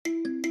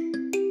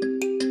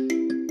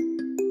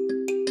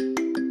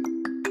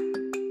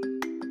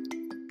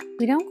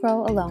We don't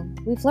grow alone.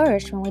 We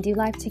flourish when we do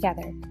life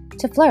together.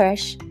 To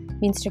flourish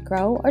means to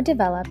grow or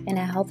develop in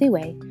a healthy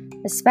way,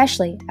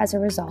 especially as a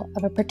result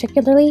of a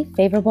particularly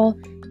favorable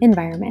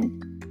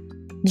environment.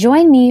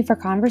 Join me for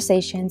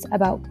conversations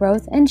about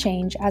growth and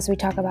change as we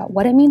talk about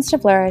what it means to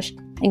flourish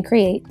and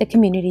create the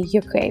community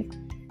you crave.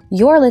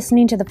 You're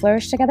listening to the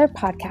Flourish Together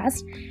podcast,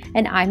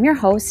 and I'm your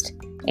host,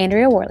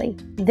 Andrea Worley.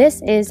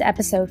 This is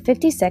episode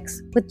 56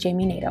 with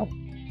Jamie Nato.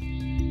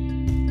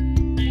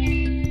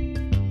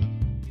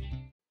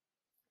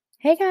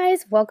 Hey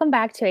guys, welcome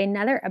back to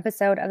another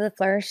episode of the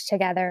Flourish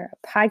Together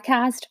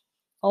podcast.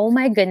 Oh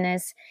my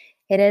goodness,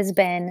 it has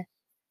been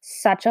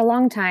such a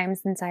long time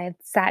since I have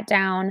sat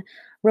down,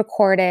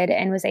 recorded,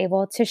 and was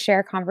able to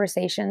share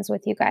conversations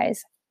with you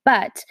guys.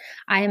 But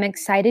I am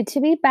excited to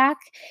be back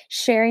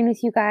sharing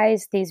with you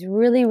guys these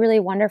really,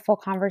 really wonderful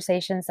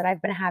conversations that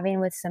I've been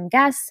having with some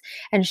guests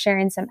and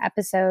sharing some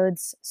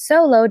episodes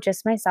solo,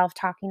 just myself,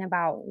 talking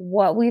about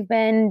what we've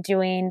been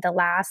doing the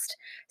last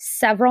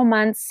several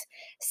months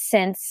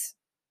since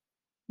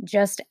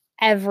just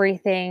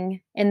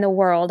everything in the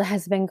world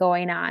has been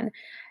going on.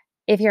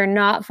 If you're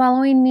not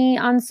following me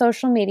on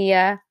social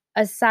media,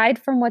 aside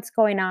from what's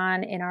going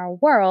on in our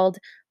world,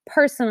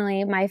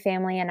 personally, my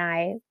family and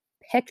I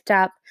picked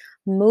up,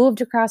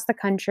 moved across the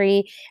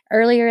country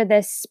earlier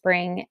this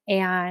spring,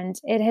 and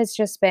it has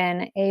just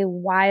been a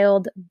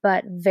wild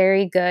but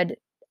very good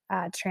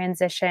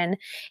transition,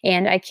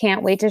 and I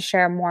can't wait to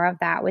share more of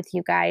that with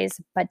you guys.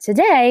 But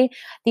today,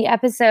 the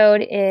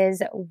episode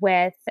is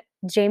with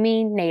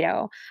Jamie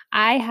Nato.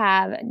 I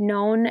have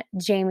known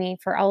Jamie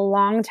for a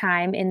long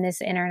time in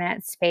this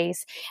internet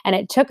space, and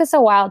it took us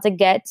a while to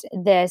get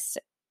this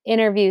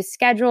interview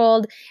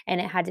scheduled, and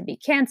it had to be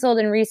canceled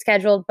and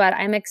rescheduled, but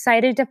I'm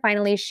excited to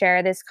finally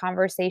share this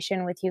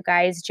conversation with you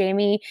guys.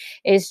 Jamie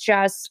is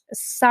just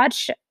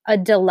such a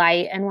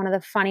delight and one of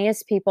the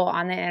funniest people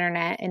on the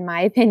internet, in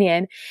my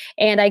opinion,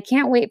 and I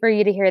can't wait for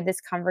you to hear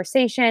this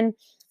conversation.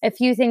 A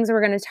few things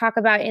we're going to talk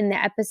about in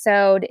the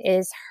episode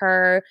is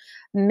her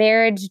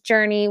marriage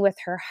journey with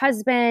her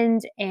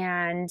husband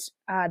and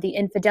the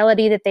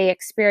infidelity that they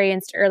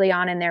experienced early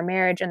on in their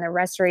marriage and the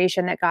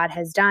restoration that God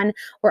has done.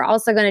 We're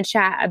also going to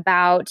chat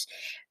about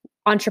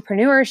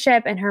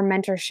entrepreneurship and her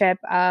mentorship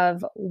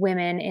of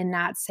women in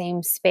that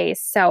same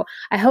space. So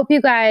I hope you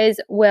guys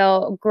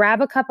will grab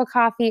a cup of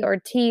coffee or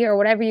tea or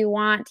whatever you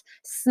want,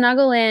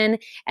 snuggle in,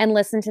 and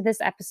listen to this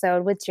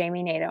episode with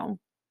Jamie Nato.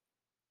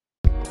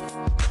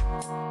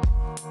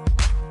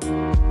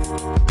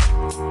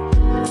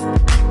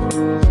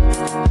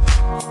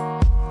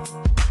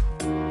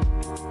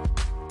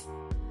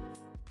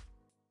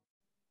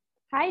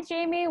 Hi,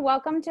 Jamie.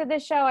 Welcome to the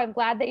show. I'm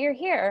glad that you're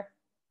here.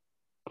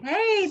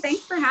 Hey,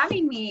 thanks for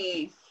having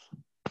me.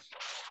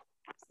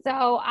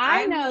 So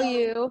I know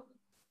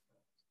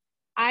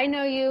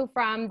you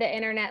from the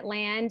internet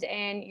land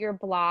and your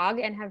blog,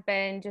 and have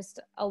been just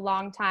a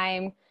long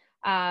time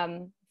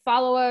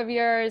follower of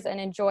yours and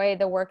enjoy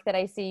the work that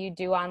I see you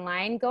do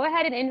online. Go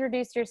ahead and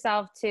introduce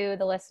yourself to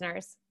the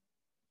listeners.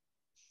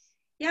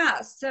 Yeah,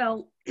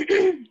 so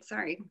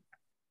sorry.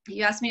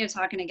 You asked me to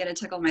talk and I get a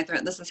tickle in my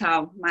throat. This is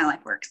how my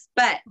life works.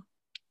 But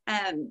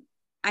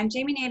I'm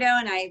Jamie Nato,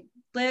 and I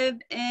live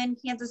in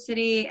Kansas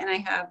City, and I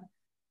have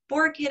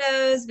 4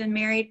 kiddos, been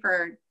married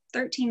for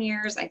 13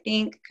 years, I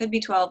think, could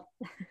be 12,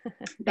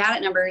 bad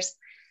at numbers,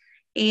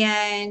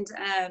 and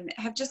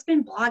have just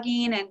been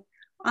blogging and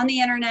on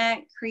the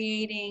internet,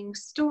 creating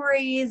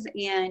stories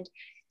and,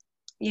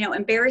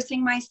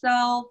 embarrassing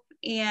myself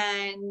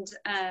and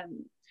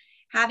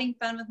having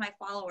fun with my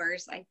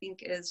followers. I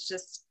think is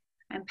just,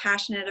 I'm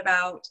passionate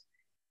about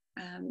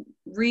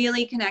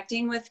really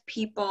connecting with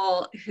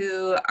people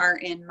who are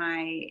in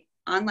my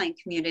online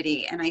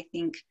community. And I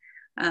think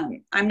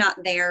I'm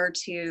not there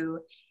to,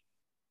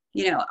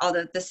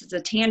 although this is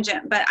a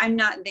tangent, but I'm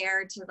not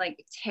there to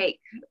take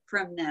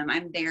from them.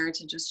 I'm there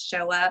to just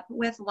show up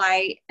with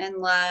light and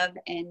love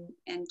and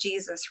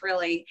Jesus,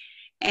 really.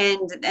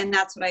 And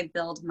that's what I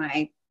build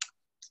my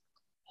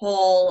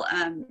whole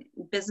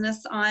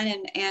business on,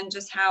 and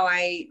just how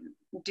I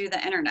do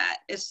the internet.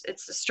 It's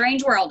a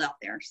strange world out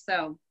there.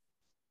 So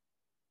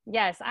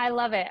yes, I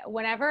love it.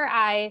 Whenever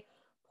I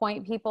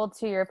point people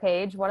to your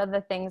page, one of the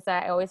things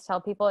that I always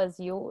tell people is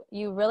you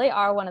really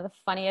are one of the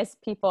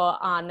funniest people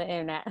on the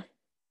internet.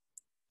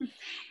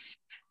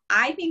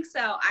 I think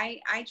so. I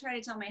try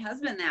to tell my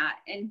husband that,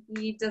 and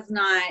he does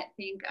not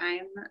think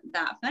I'm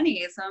that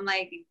funny. So I'm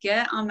like,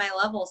 get on my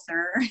level,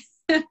 sir.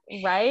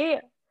 Right?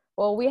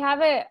 Well, we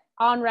have it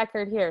on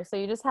record here, so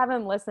you just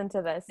haven't listened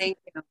to this.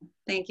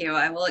 Thank you.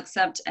 I will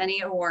accept any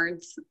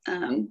awards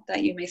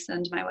that you may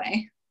send my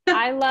way.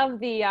 I love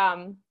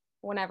the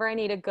whenever I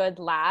need a good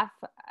laugh,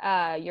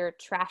 your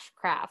trash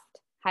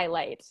craft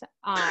highlight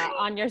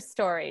on your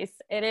stories.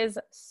 It is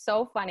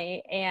so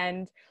funny.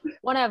 And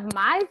one of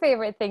my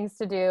favorite things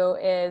to do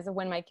is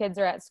when my kids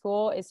are at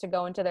school is to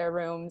go into their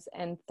rooms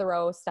and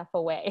throw stuff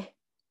away.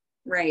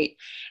 Right.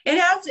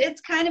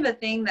 It's kind of a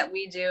thing that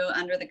we do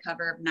under the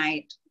cover of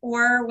night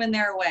or when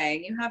they're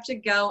away. You have to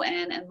go in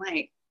and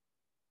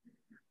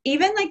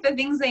even like the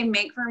things they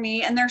make for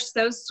me, and they're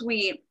so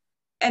sweet.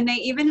 And they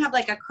even have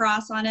like a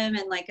cross on them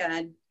and like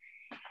a,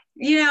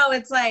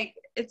 it's like,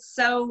 it's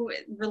so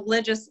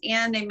religious,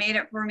 and they made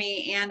it for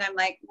me. And I'm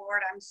like,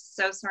 Lord, I'm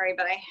so sorry,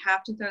 but I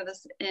have to throw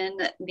this in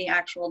the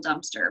actual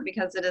dumpster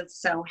because it is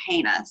so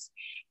heinous.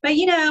 But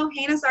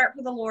heinous art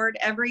for the Lord,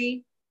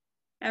 every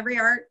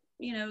art,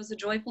 is a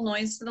joyful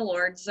noise to the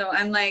Lord. So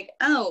I'm like,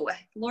 oh,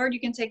 Lord, you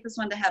can take this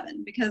one to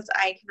heaven because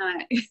I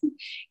cannot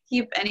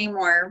keep any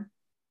more.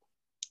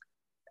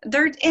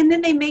 And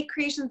then they make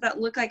creations that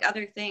look like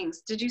other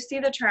things. Did you see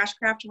the trash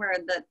craft where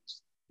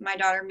my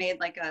daughter made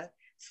like a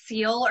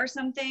seal or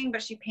something,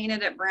 but she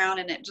painted it brown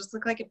and it just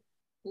looked like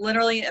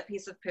literally a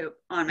piece of poop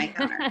on my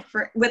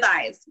counter with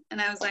eyes.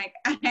 And I was like,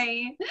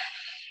 I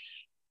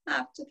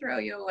have to throw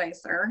you away,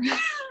 sir.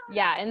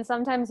 Yeah. And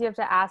sometimes you have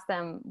to ask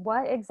them,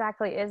 what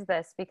exactly is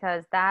this?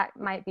 Because that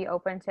might be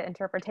open to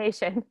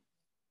interpretation.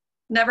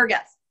 Never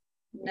guess.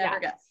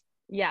 Guess.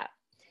 Yeah.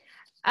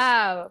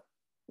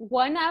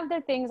 One of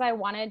the things I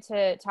wanted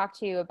to talk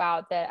to you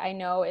about that I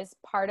know is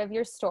part of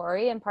your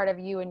story and part of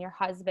you and your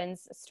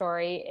husband's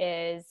story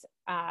is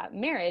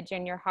marriage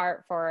and your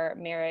heart for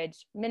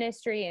marriage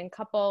ministry and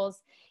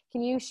couples.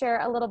 Can you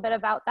share a little bit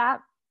about that?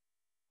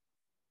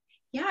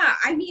 Yeah,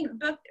 I mean,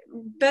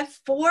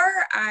 before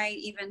I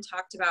even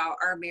talked about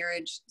our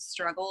marriage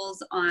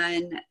struggles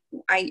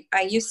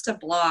I used to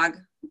blog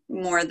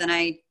more than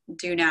I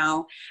do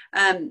now.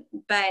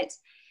 But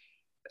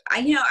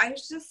I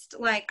was just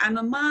like, I'm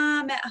a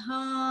mom at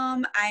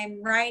home.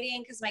 I'm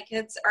writing because my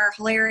kids are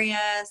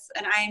hilarious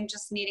and I'm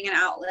just needing an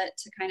outlet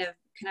to kind of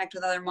connect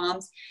with other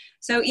moms.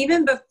 So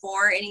even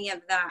before any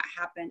of that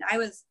happened, I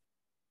was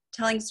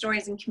telling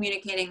stories and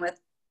communicating with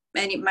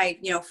my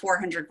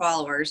 400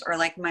 followers, or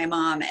like my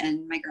mom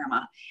and my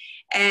grandma,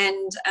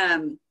 and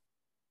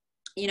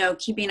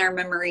keeping our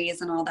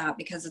memories and all that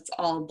because it's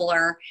all a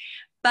blur.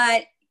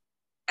 But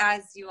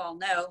as you all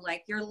know,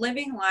 like you're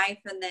living life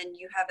and then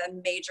you have a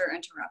major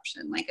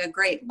interruption, like a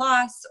great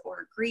loss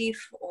or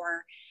grief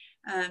or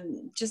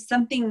just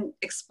something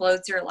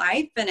explodes your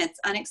life and it's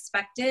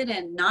unexpected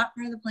and not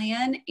part of the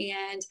plan.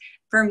 And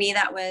for me,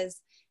 that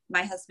was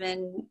my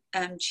husband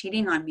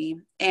cheating on me,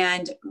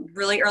 and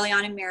really early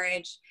on in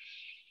marriage.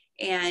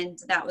 And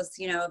that was,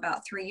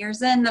 about 3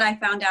 years in that I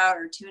found out,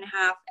 or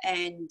 2.5.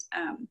 And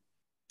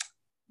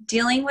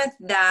dealing with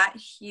that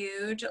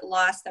huge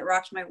loss that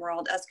rocked my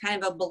world as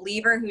kind of a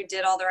believer who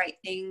did all the right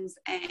things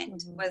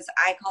and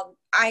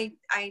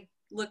I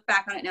look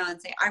back on it now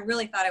and say, I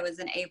really thought I was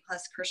an A+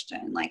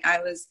 Christian. Like I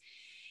was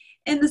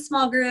in the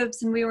small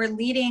groups and we were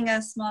leading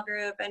a small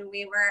group and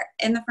we were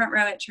in the front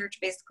row at church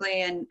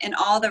basically and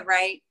all the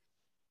right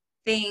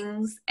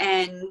things.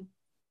 And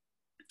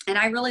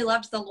I really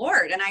loved the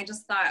Lord. And I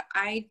just thought,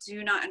 I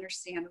do not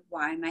understand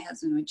why my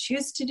husband would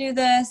choose to do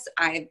this.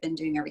 I've been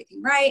doing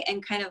everything right.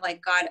 And kind of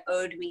like God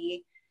owed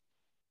me,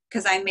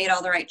 because I made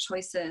all the right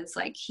choices.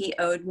 Like he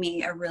owed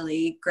me a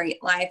really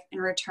great life in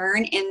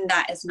return. And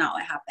that is not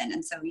what happened.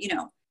 And so,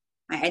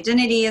 my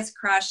identity is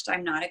crushed.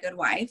 I'm not a good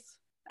wife,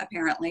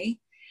 apparently.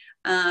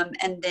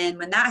 And then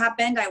when that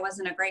happened, I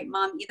wasn't a great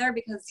mom either,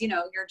 because,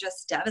 you're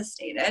just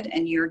devastated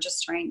and you're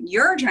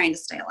trying to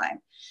stay alive.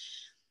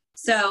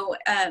 So,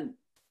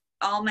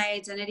 all my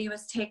identity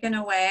was taken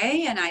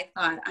away. And I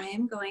thought, I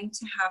am going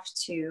to have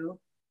to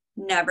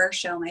never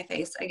show my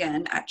face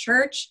again at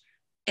church,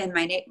 in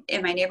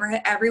my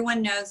neighborhood.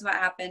 Everyone knows what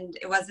happened.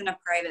 It wasn't a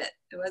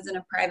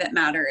private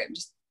matter. It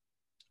just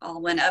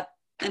all went up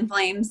in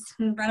flames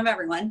in front of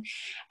everyone.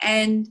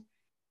 And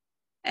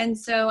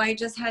so I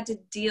just had to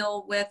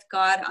deal with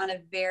God on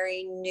a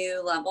very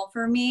new level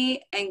for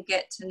me and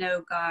get to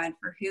know God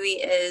for who he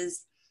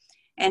is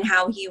and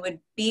how he would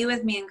be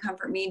with me and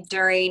comfort me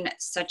during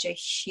such a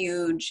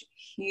huge,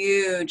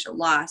 huge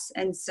loss.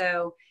 And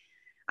so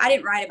I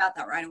didn't write about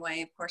that right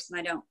away, of course, and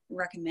I don't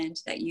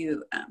recommend that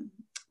you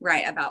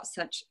write about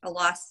such a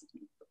loss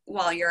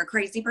while you're a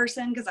crazy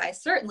person, because I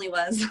certainly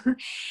was.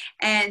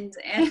 and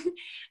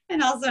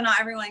also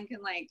not everyone can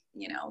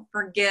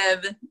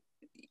forgive.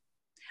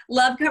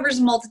 Love covers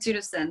a multitude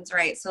of sins,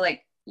 right? So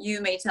like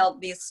you may tell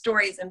these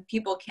stories and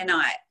people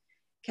cannot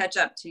catch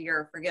up to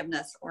your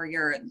forgiveness or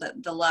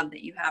the love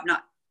that you have.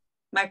 Not,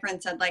 my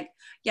friend said, like,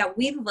 yeah,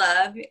 we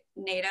love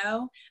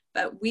Nato,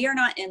 but we are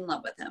not in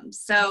love with him.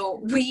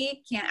 So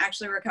we can't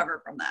actually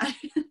recover from that.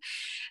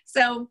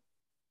 So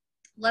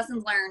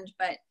lessons learned,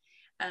 but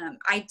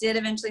I did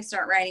eventually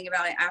start writing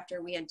about it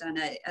after we had done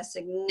a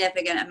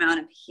significant amount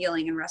of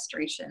healing and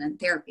restoration and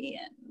therapy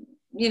and,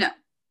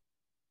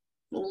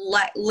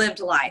 lived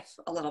life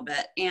a little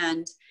bit.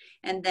 And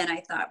then I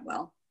thought,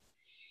 well,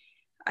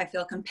 I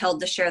feel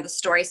compelled to share the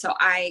story. So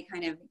I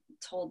kind of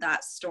told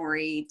that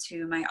story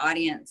to my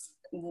audience,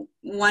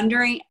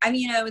 wondering,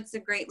 it's a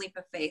great leap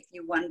of faith.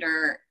 You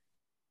wonder,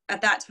 at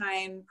that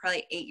time,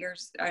 probably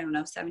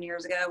 7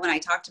 years ago when I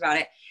talked about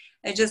it,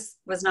 it just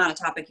was not a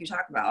topic you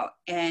talk about.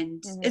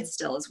 And it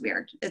still is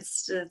weird.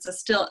 It's a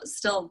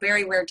still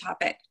very weird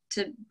topic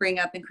to bring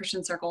up in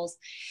Christian circles.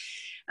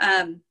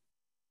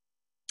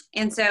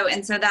 And so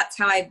that's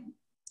how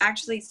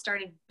actually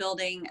started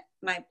building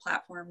my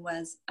platform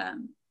was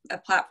a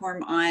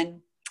platform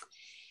on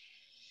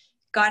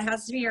God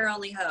has to be your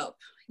only hope.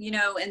 You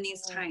know, in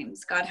these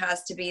times, God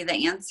has to be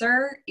the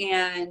answer.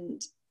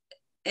 And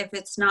if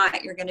it's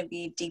not, you're going to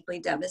be deeply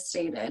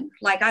devastated,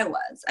 like I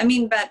was. I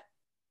mean, but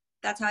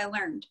that's how I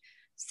learned.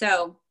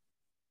 So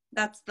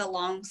that's the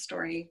long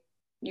story.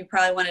 You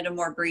probably wanted a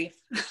more brief.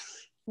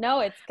 No,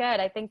 it's good.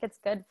 I think it's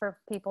good for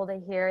people to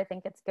hear. I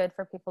think it's good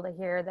for people to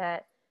hear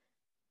that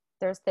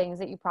there's things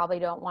that you probably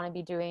don't want to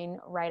be doing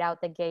right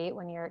out the gate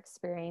when you're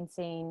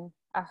experiencing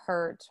a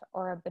hurt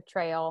or a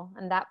betrayal.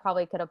 And that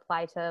probably could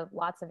apply to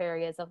lots of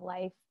areas of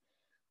life.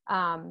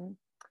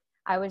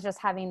 I was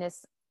just having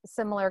this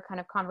similar kind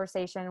of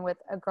conversation with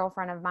a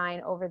girlfriend of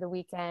mine over the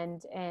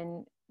weekend,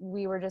 and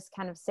we were just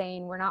kind of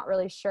saying we're not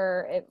really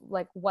sure if,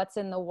 like, what's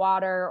in the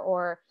water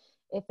or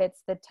if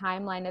it's the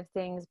timeline of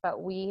things,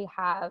 but we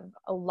have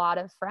a lot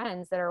of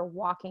friends that are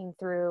walking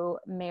through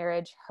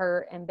marriage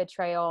hurt and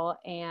betrayal,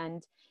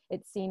 and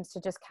it seems to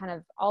just kind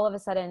of all of a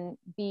sudden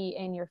be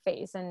in your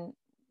face. And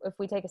if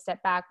we take a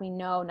step back, we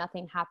know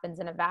nothing happens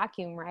in a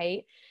vacuum,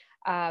 right?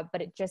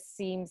 But it just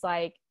seems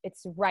like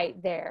it's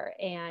right there.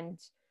 And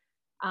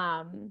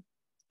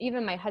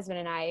even my husband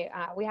and I,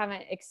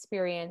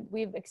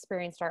 we've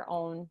experienced our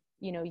own,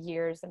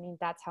 years. I mean,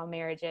 that's how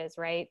marriage is,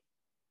 right?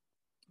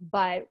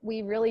 But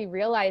we really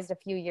realized a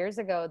few years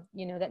ago,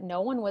 that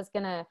no one was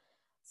going to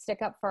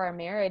stick up for our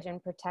marriage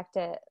and protect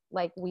it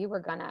like we were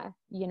gonna,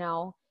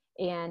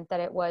 and that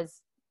it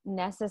was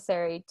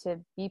necessary to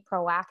be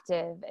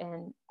proactive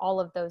and all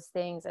of those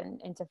things,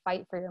 and to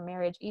fight for your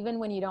marriage, even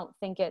when you don't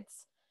think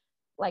it's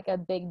like a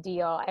big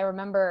deal. I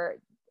remember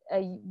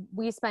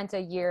we spent a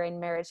year in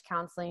marriage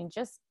counseling,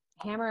 just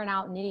hammering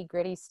out nitty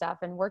gritty stuff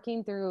and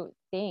working through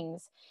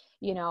things,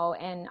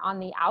 and on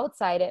the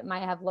outside, it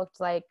might have looked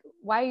like,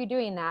 why are you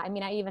doing that? I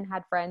mean, I even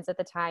had friends at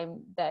the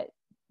time that,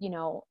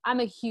 I'm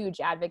a huge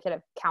advocate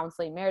of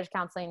counseling, marriage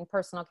counseling,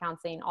 personal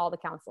counseling, all the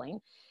counseling,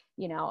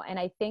 and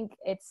I think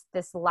it's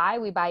this lie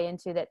we buy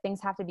into that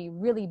things have to be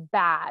really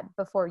bad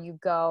before you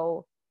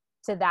go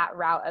to that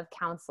route of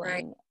counseling,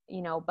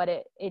 right.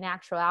 But in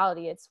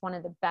actuality, it's one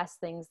of the best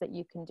things that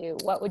you can do.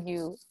 What would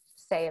you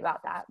say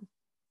about that?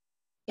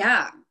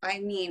 Yeah. I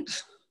mean,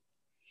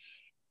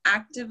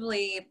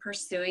 actively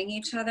pursuing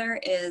each other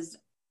is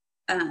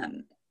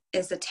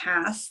a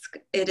task.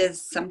 It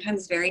is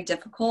sometimes very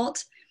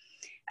difficult.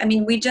 I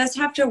mean, we just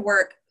have to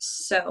work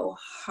so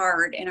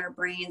hard in our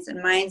brains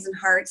and minds and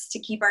hearts to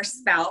keep our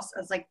spouse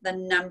as like the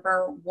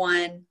number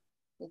one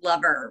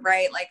lover,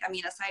 right? Like, I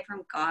mean, aside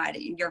from God,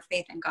 your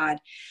faith in God,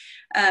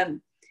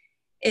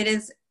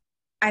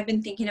 I've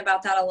been thinking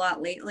about that a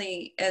lot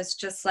lately, is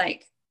just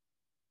like,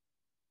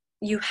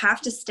 you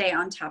have to stay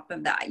on top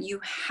of that. You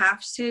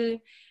have to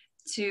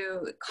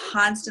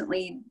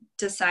constantly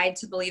decide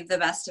to believe the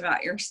best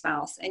about your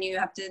spouse, and you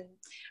have to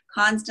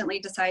constantly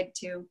decide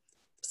to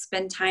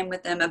spend time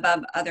with them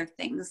above other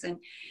things. And,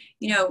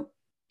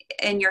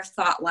 in your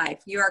thought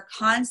life, you are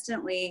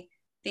constantly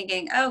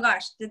thinking, oh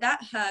gosh, did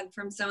that hug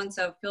from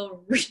so-and-so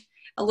feel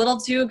a little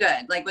too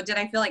good? Like, what did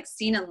I feel like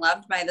seen and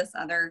loved by this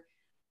other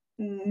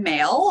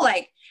male?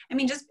 Like, I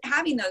mean, just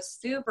having those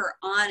super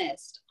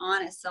honest,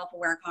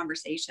 self-aware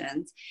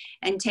conversations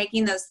and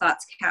taking those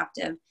thoughts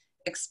captive,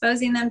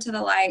 exposing them to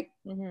the light,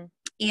 mm-hmm.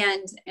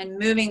 and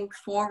moving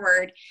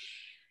forward,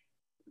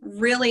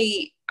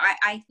 really,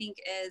 I think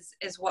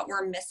is what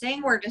we're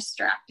missing. We're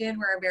distracted.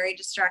 We're a very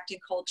distracted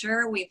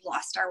culture. We've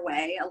lost our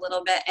way a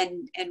little bit,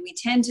 and we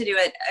tend to do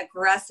it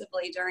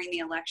aggressively during the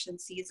election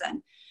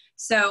season.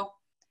 So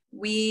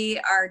we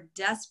are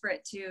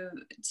desperate to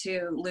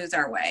lose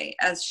our way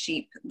as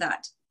sheep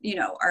that,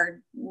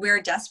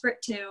 we're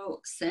desperate to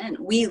sin.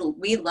 We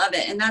love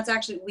it. And that's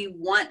actually, we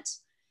want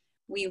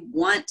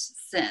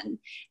sin.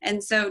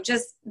 And so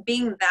just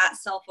being that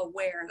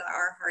self-aware that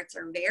our hearts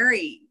are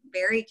very,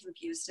 very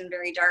confused and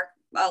very dark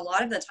a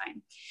lot of the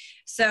time.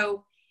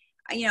 So,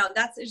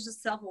 it's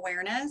just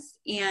self-awareness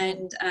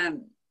and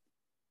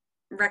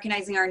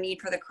recognizing our need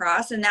for the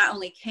cross. And that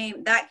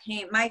came,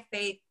 my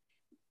faith,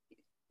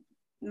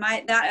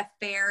 that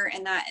affair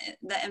and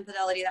the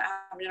infidelity that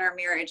happened in our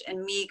marriage,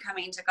 and me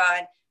coming to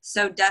God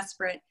so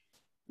desperate,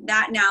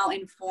 that now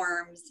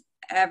informs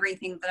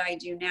everything that I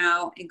do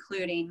now,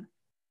 including,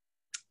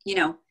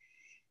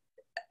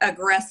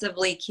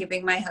 aggressively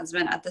keeping my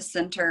husband at the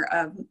center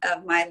of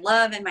my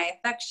love and my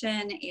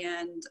affection.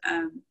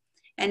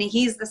 And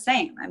he's the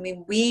same. I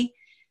mean, we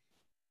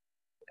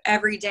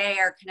every day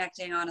are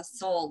connecting on a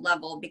soul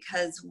level,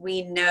 because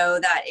we know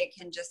that it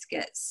can just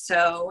get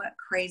so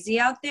crazy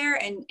out there,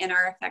 and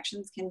our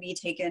affections can be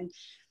taken,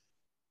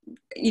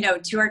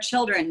 to our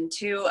children,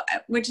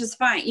 which is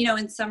fine.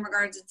 In some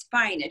regards, it's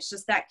fine. It's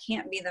just that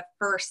can't be the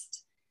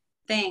first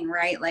thing,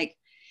 right? Like,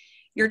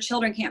 your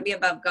children can't be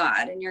above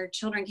God, and your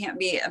children can't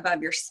be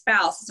above your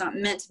spouse. It's not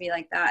meant to be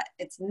like that.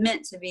 It's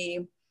meant to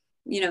be,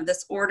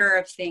 this order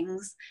of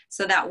things,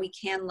 so that we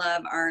can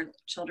love our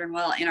children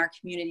well and our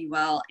community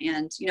well.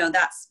 And,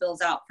 that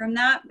spills out from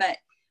that. But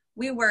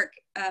we work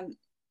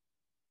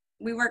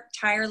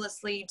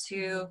tirelessly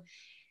to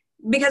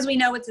because we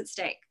know what's at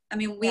stake. I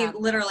mean, we Yeah.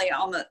 literally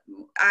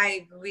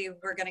we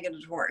were going to get a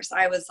divorce.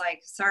 I was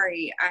like,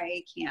 sorry,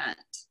 I can't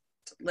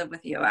live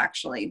with you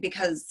actually,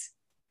 because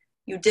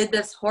you did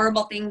this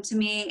horrible thing to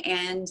me,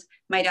 and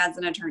my dad's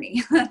an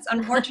attorney. That's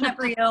unfortunate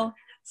for you.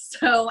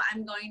 So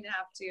I'm going to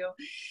have to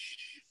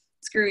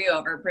screw you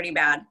over pretty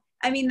bad.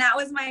 I mean, that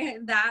was my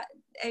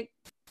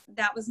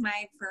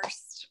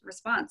first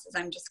response, is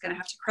I'm just going to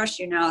have to crush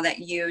you now that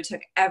you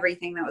took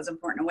everything that was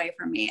important away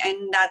from me.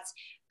 And that's,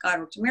 God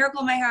worked a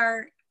miracle in my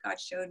heart. God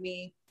showed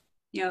me,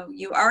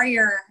 you are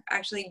your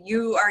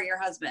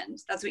husband.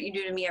 That's what you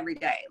do to me every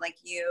day. Like,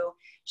 you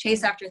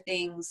chase after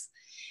things,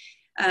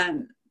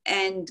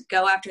 and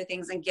go after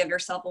things and give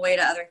yourself away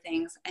to other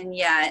things. And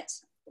yet,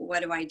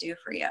 what do I do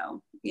for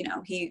you?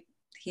 He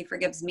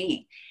forgives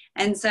me.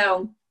 And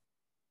so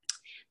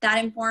that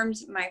informed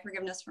my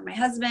forgiveness for my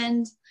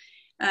husband.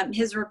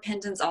 His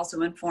repentance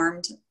also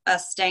informed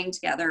us staying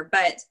together.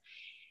 But,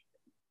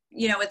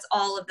 it's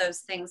all of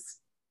those things.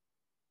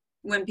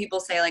 When people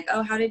say like,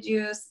 oh,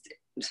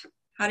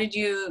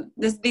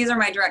 these are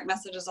my direct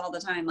messages all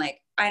the time.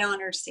 Like, I don't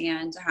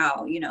understand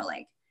how,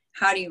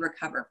 how do you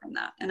recover from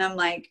that? And I'm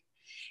like,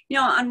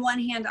 on one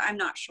hand, I'm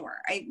not sure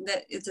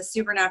that it's a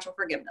supernatural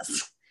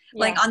forgiveness. Yeah.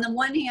 Like, on the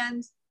one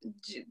hand,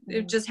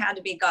 it just had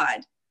to be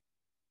God.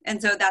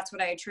 And so that's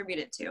what I attribute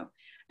it to.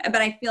 But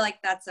I feel like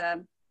that's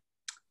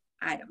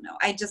I don't know.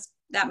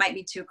 That might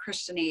be too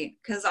Christian-y,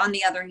 because on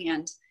the other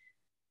hand,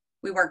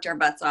 we worked our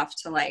butts off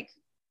to like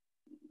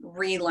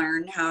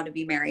relearn how to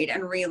be married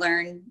and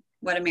relearn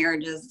what a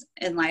marriage is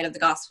in light of the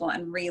gospel,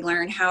 and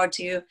relearn how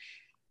to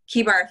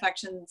keep our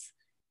affections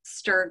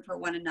stirred for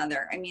one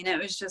another. I mean, it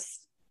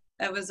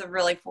was a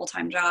really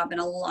full-time job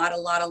and a lot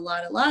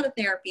of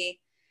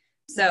therapy.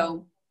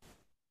 So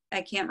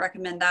I can't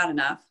recommend that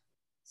enough.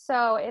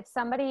 So if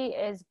somebody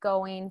is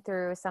going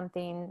through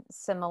something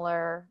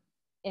similar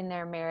in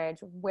their marriage,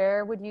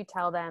 where would you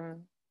tell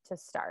them to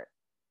start?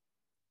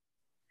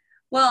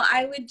 Well,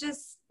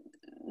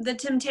 the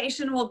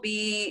temptation will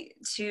be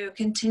to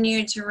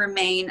continue to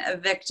remain a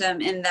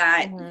victim, in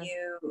that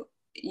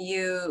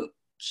you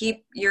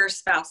keep your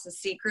spouse's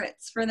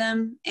secrets for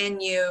them,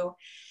 and you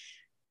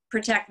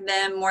protect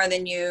them more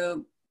than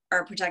you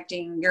are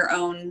protecting your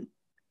own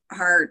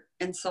heart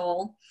and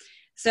soul.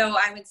 So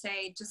I would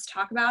say, just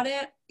talk about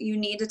it. You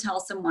need to tell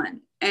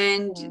someone,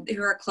 and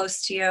who are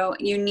close to you.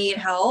 You need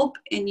help,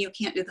 and you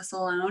can't do this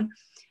alone.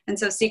 And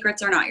so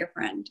secrets are not your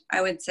friend.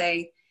 I would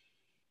say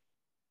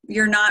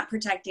you're not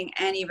protecting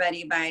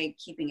anybody by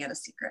keeping it a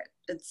secret.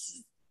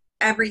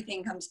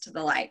 Everything comes to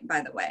the light, by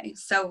the way.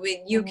 So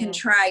you can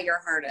try your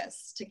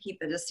hardest to keep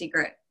it a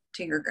secret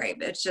to your grave.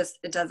 It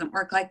doesn't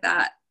work like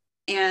that.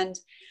 And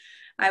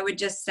I would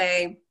just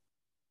say,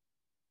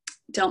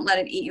 don't let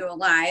it eat you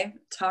alive.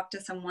 Talk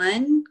to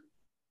someone.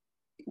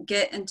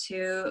 Get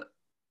into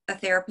a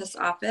therapist's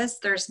office.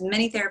 There's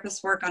many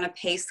therapists work on a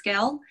pay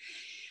scale.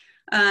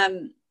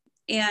 And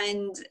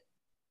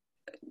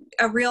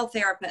a real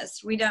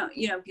therapist. We don't,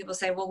 people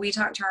say, well, we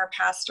talk to our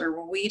pastor.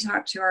 Well, we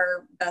talk to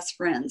our best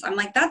friends. I'm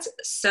like, that's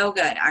so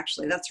good,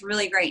 actually. That's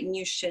really great. And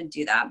you should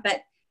do that.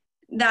 But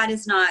that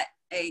is not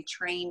a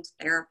trained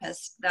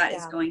therapist that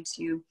is going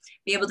to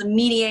be able to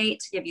mediate,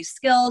 to give you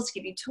skills, to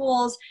give you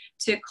tools,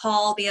 to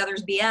call the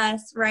other's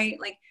BS, right?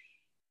 Like,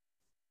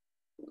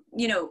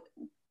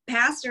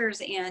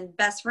 pastors and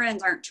best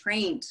friends aren't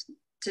trained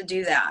to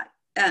do that.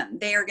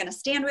 They are going to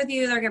stand with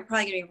you. They're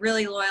probably going to be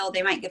really loyal.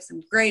 They might give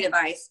some great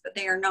advice, but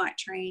they are not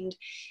trained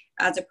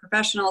as a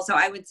professional. So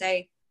I would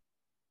say,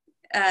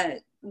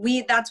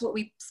 that's what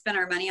we spent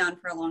our money on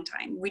for a long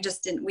time. We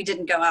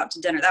didn't go out to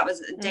dinner. That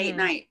was a date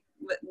night.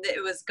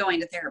 It was going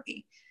to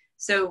therapy.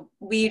 So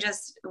we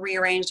just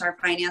rearranged our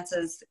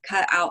finances,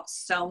 cut out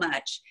so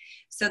much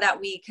so that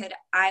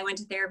I went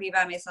to therapy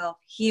by myself.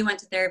 He went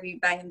to therapy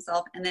by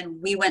himself. And then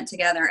we went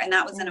together, and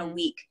that was in a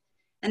week.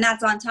 And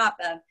that's on top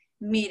of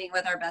meeting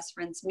with our best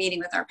friends, meeting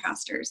with our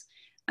pastors.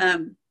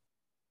 It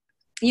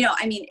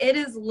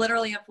is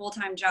literally a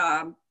full-time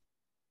job.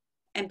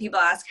 And people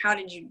ask, how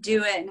did you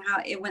do it? And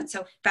how it went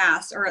so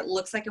fast, or it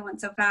looks like it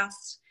went so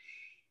fast.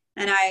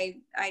 And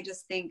I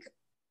just think,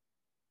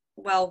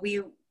 well,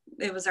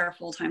 it was our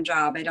full-time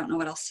job. I don't know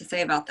what else to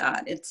say about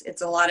that.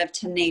 It's a lot of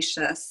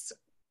tenacious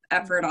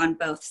effort on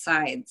both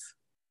sides.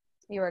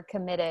 You were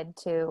committed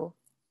to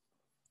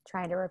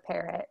trying to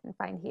repair it and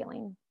find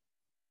healing.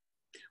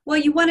 Well,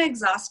 you want to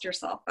exhaust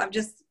yourself.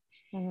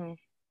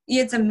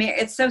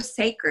 It's so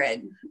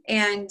sacred.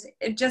 And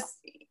it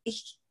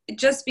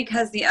just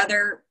because the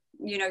other,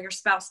 your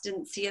spouse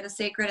didn't see it as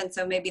sacred. And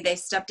so maybe they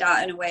stepped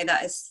out in a way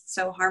that is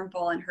so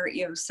harmful and hurt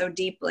you so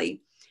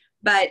deeply.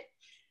 But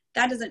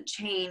that doesn't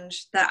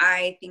change that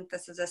I think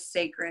this is a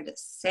sacred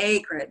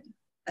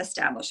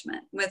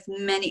establishment with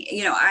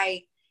many,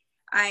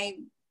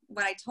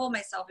 what I told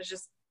myself is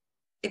just,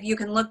 if you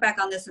can look back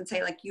on this and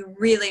say, like, you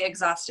really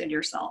exhausted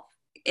yourself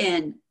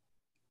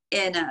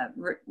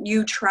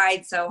you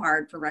tried so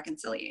hard for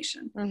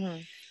reconciliation.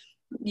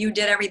 You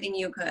did everything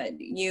you could,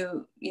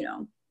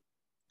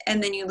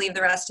 and then you leave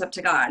the rest up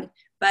to God.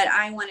 But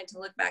I wanted to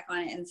look back on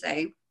it and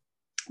say,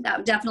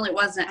 that definitely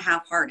wasn't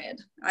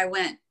half-hearted. I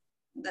went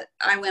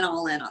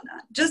all in on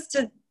that just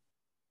to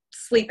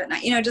sleep at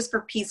night, just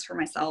for peace for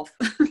myself.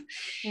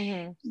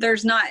 Mm-hmm.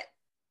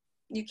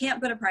 You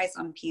can't put a price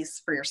on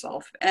peace for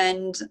yourself.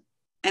 And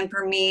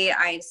for me,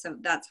 so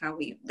that's how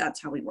we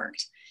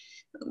worked.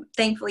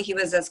 Thankfully he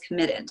was as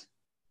committed,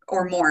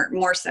 or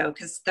more so,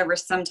 because there were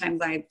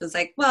sometimes I was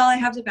like, well, I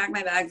have to pack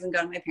my bags and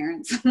go to my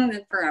parents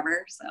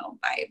forever. So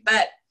bye.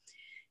 But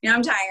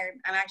I'm tired.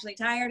 I'm actually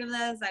tired of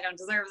this. I don't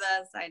deserve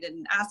this. I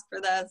didn't ask for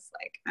this.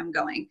 Like, I'm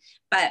going.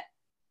 But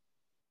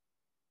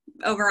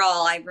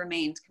overall, I've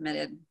remained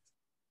committed.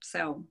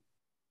 So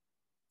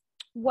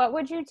what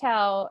would you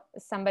tell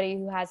somebody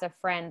who has a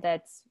friend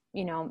that's,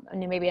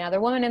 maybe another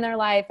woman in their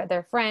life, or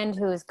their friend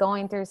who is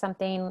going through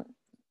something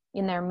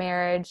in their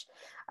marriage,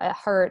 a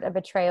hurt, a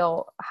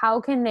betrayal?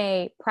 How can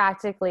they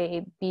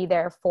practically be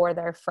there for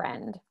their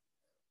friend?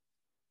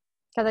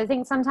 Because I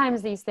think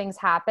sometimes these things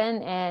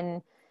happen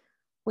and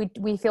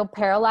we feel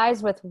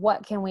paralyzed with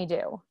what can we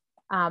do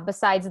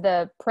besides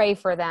the pray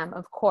for them,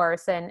 of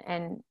course,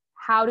 and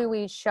how do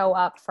we show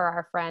up for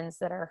our friends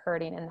that are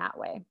hurting in that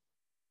way?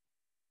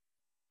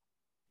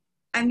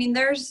 I mean,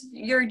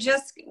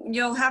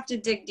 you'll have to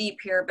dig deep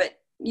here, but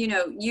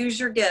use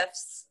your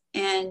gifts.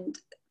 And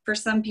for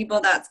some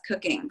people that's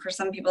cooking, for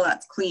some people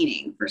that's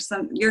cleaning, for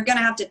some, you're going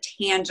to have to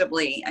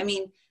tangibly,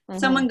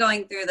 someone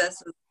going through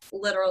this is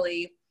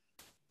literally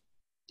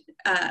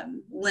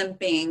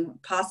limping,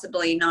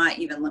 possibly not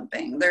even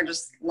limping. They're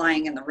just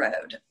lying in the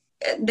road.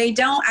 They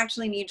don't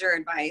actually need your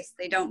advice.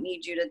 They don't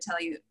need you to tell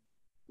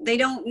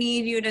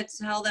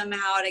them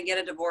how to get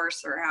a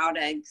divorce, or how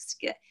to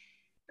get,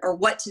 or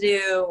what to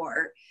do,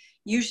 or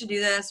you should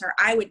do this, or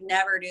I would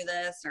never do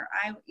this, or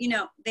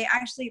they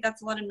actually,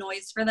 that's a lot of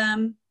noise for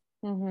them.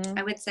 Mm-hmm.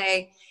 I would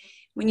say,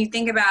 when you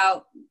think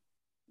about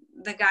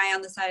the guy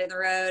on the side of the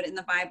road in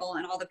the Bible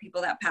and all the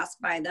people that passed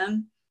by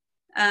them,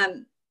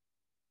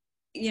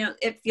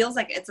 it feels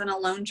like it's an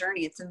alone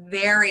journey. It's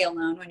very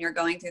alone when you're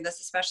going through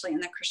this, especially in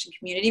the Christian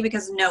community,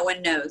 because no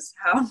one knows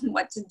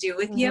what to do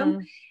with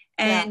you.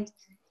 And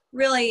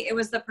really, it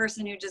was the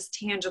person who just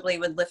tangibly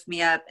would lift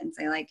me up and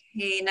say, like,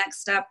 hey, next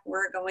step,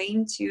 we're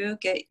going to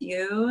get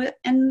you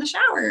in the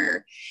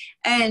shower.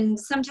 And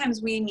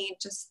sometimes we need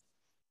just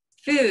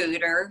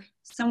food or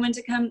someone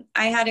to come.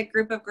 I had a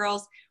group of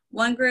girls.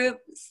 One group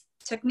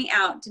took me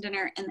out to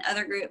dinner, and the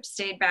other group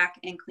stayed back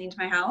and cleaned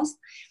my house.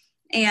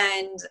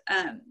 And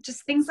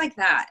just things like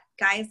that.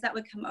 Guys that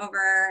would come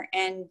over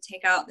and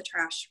take out the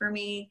trash for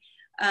me.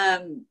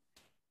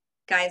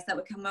 Guys that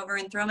would come over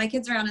and throw my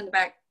kids around in the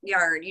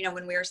backyard,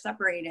 when we were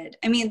separated.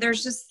 I mean,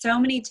 there's just so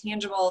many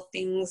tangible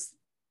things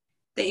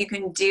that you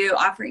can do,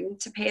 offering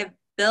to pay a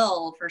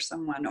bill for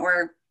someone,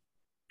 or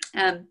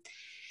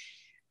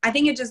I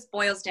think it just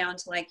boils down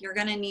to, like, you're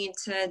going to need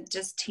to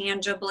just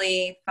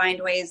tangibly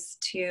find ways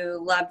to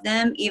love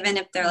them, even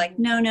if they're like,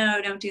 no,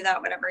 don't do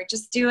that, whatever.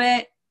 Just do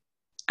it.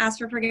 Ask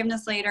for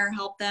forgiveness later,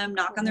 help them,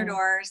 knock on their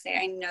door, say,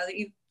 I know that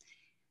you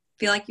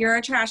feel like you're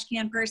a trash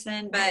can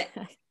person, but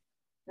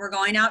we're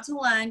going out to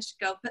lunch,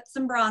 go put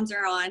some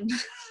bronzer on,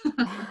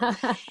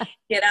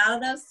 get out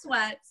of those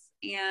sweats,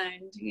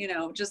 and,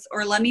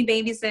 or let me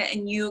babysit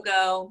and you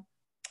go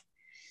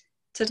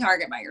to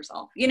Target by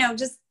yourself.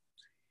 Just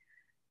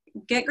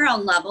get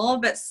ground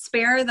level, but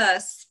spare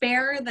the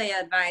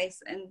advice,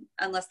 and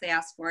unless they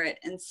ask for it,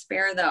 and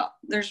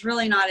there's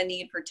really not a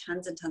need for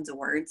tons and tons of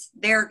words.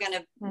 They're going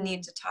to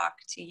need to talk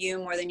to you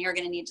more than you're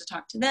going to need to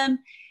talk to them.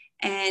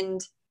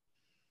 And,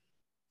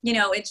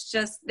 it's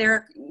just,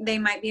 they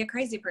might be a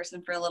crazy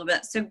person for a little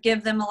bit. So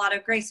give them a lot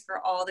of grace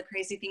for all the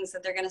crazy things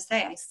that they're going to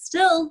say. I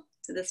still,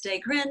 to this day,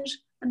 cringe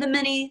at the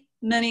many,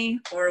 many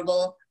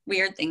horrible,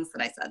 weird things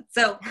that I said.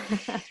 So,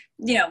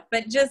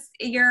 but just,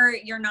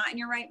 you're not in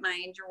your right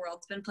mind. Your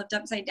world's been flipped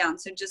upside down.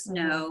 So just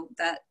know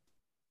that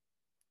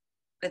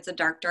it's a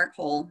dark, dark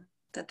hole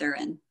that they're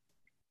in.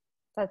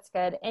 That's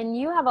good. And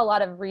you have a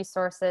lot of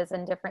resources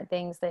and different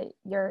things that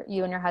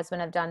you and your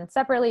husband have done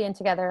separately and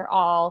together,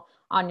 all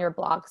on your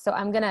blog. So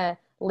I'm going to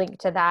link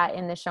to that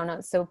in the show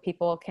notes so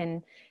people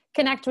can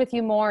connect with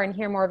you more and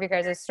hear more of your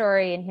guys'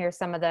 story, and hear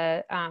some of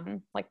the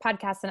like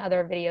podcasts and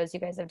other videos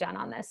you guys have done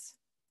on this.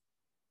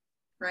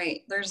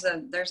 Right. There's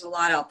a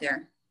lot out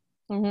there.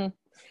 Mm-hmm.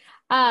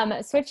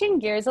 Switching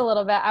gears a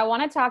little bit, I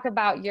want to talk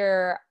about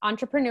your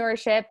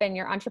entrepreneurship and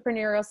your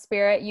entrepreneurial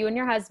spirit. You and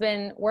your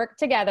husband work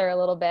together a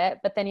little bit,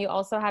 but then you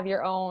also have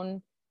your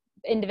own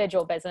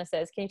individual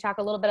businesses. Can you talk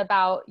a little bit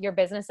about your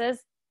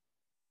businesses?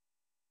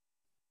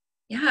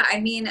 Yeah.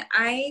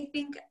 I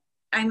think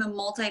I'm a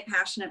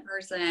multi-passionate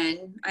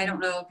person. I don't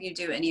know if you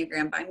do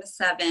Enneagram, but I'm a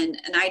 7,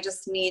 and I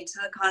just need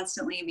to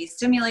constantly be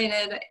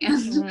stimulated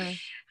and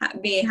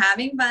be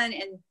having fun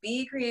and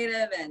be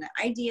creative and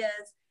ideas.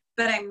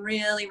 But I'm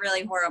really,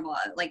 really horrible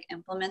at, like,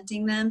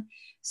 implementing them.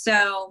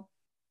 So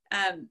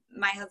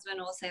my husband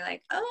will say,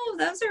 like, oh,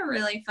 those are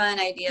really fun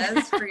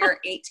ideas for your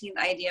 18th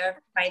idea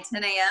by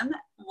 10 a.m.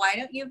 Why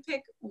don't you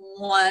pick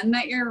one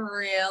that you're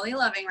really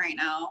loving right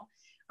now,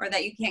 or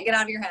that you can't get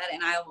out of your head,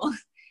 and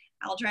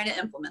I'll try to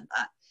implement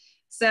that.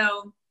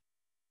 So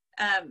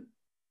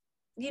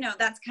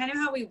that's kind of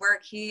how we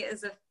work. He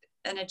is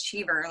an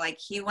achiever. Like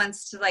he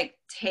wants to like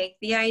take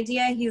the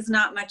idea. He's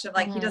not much of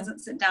like, he doesn't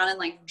sit down and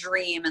like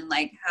dream and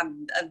like have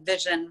a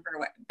vision for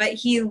what, but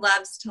he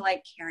loves to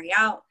like carry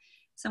out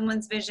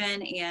someone's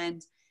vision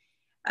and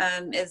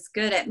is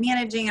good at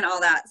managing and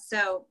all that.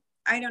 So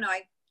I don't know.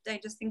 I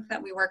just think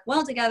that we work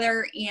well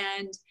together.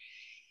 And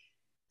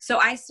so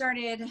I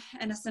started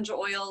an essential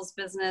oils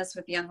business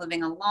with Young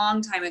Living a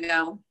long time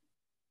ago,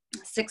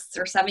 6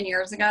 or 7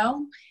 years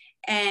ago.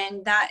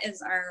 And that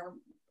is our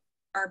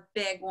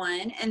big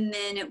one. And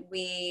then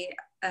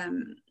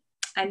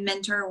I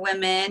mentor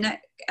women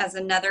as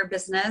another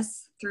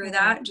business through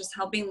that, just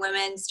helping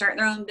women start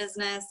their own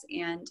business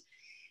and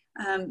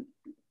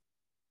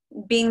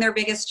being their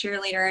biggest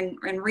cheerleader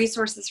and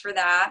resources for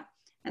that.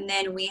 And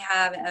then we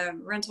have a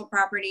rental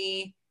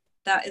property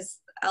that is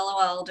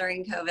LOL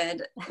during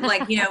COVID.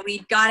 Like, we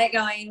got it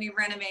going, we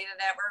renovated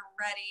it,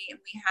 we're ready, and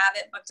we have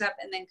it booked up,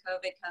 and then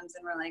COVID comes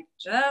and we're like,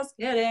 just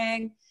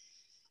kidding.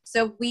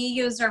 So we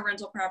used our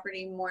rental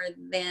property more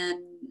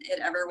than it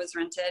ever was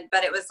rented,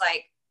 but it was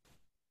like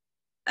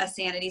a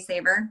sanity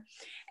saver.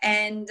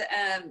 And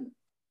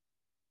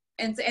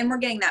we're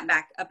getting that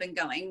back up and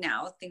going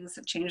now. Things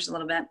have changed a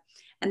little bit.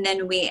 And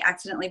then we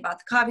accidentally bought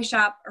the coffee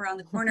shop around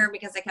the corner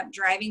because I kept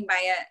driving by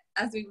it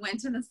as we went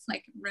to this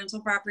like rental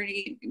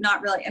property.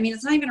 Not really. I mean,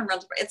 it's not even a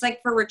rental. It's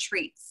like for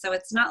retreats. So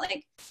it's not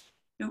like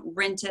you don't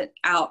rent it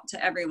out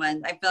to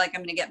everyone. I feel like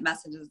I'm going to get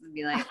messages and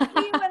be like,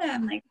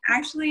 I'm like,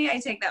 actually, I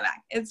take that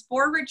back. It's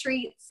for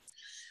retreats.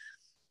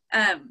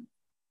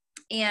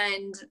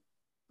 And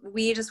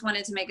we just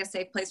wanted to make a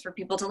safe place for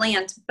people to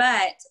land.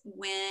 But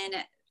when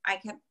I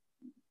kept,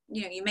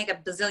 you make a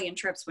bazillion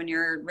trips when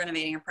you're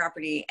renovating a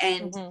property,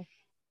 and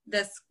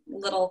this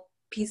little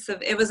piece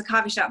of, it was a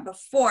coffee shop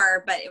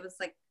before, but it was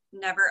like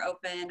never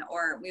open,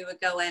 or we would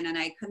go in and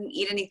I couldn't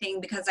eat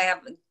anything because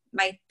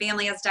my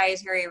family has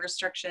dietary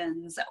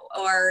restrictions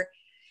or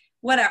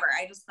whatever.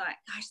 I just thought,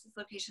 gosh, this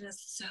location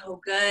is so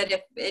good.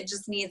 If it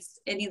just needs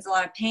a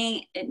lot of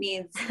paint. It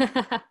needs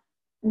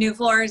new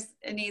floors.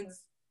 It needs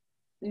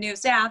new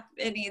staff.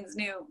 It needs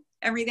new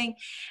everything.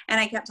 And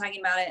I kept talking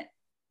about it.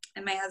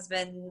 And my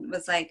husband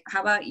was like,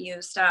 how about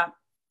you stop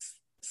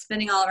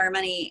spending all of our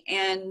money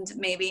and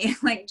maybe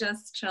like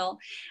just chill.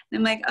 And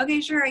I'm like,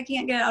 okay, sure. I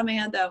can't get it out of my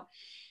head though.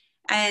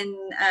 And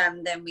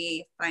then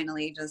we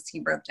finally he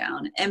broke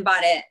down and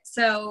bought it.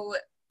 So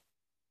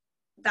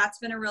that's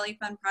been a really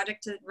fun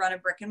project to run a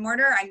brick and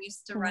mortar. I'm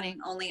used to running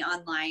only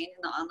online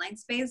in the online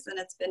space. And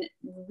it's been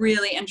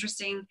really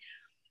interesting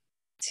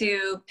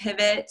to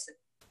pivot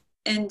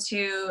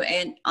into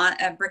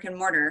a brick and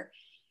mortar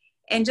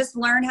and just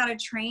learn how to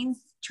train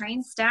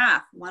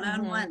staff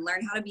one-on-one,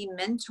 learn how to be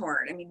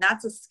mentored. I mean,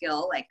 that's a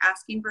skill, like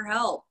asking for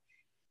help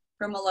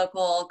from a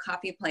local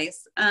coffee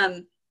place.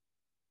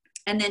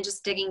 And then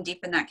just digging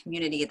deep in that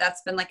community.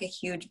 That's been like a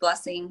huge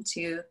blessing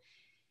to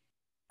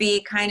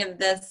be kind of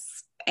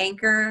this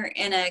anchor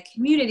in a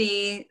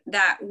community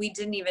that we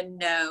didn't even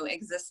know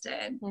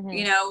existed,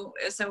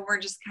 so we're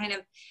just kind of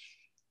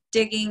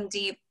digging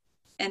deep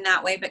in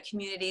that way, but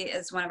community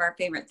is one of our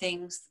favorite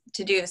things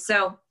to do.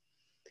 So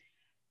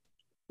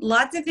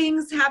lots of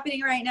things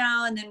happening right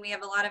now. And then we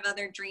have a lot of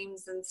other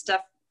dreams and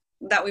stuff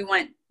that we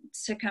want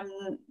to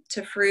come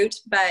to fruit.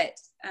 But,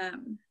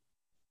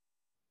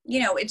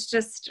 it's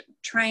just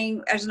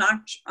trying, as an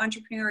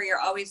entrepreneur, you're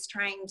always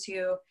trying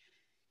to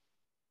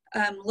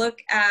look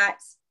at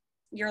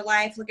your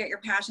life, look at your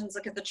passions,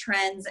 look at the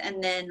trends,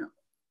 and then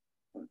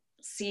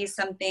see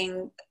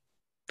something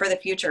for the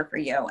future for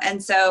you.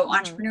 And so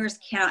entrepreneurs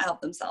cannot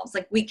help themselves.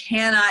 Like we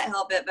cannot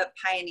help it but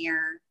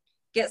pioneer,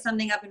 get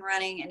something up and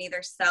running and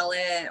either sell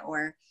it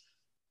or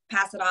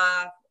pass it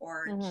off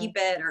or keep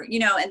it, or,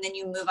 and then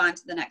you move on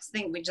to the next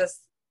thing. We just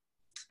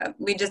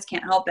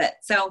can't help it.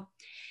 So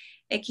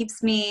it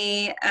keeps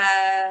me,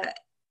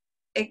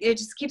 it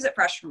just keeps it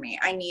fresh for me.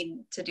 I need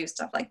to do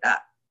stuff like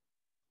that.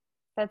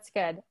 That's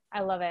good.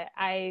 I love it.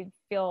 I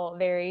feel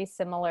very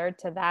similar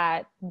to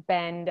that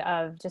bend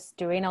of just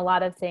doing a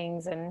lot of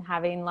things and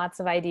having lots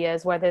of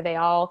ideas, whether they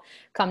all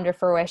come to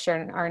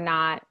fruition or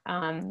not.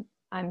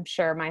 I'm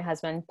sure my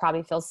husband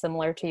probably feels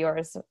similar to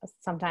yours.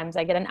 Sometimes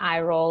I get an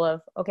eye roll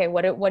of, okay,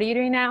 what are you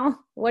doing now?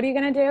 What are you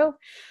going to do?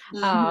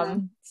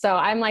 So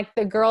I'm like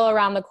the girl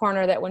around the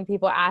corner that when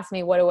people ask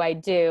me, what do I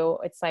do?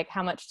 It's like,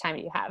 how much time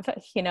do you have?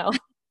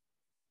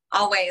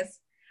 Always.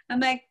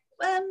 I'm like,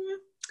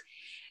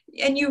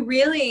 and you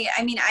really,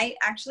 I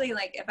actually,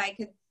 like, if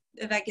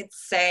I could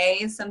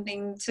say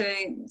something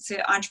to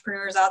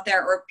entrepreneurs out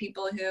there or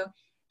people who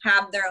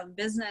have their own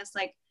business,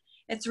 like,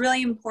 it's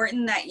really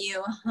important that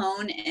you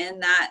hone in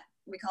that,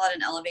 we call it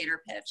an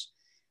elevator pitch,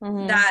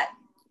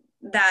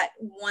 that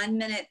 1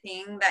 minute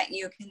thing that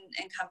you can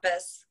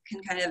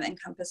kind of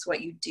encompass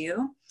what you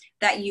do,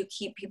 that you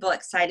keep people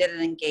excited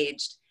and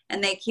engaged,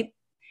 and they keep,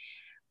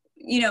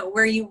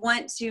 where you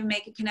want to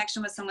make a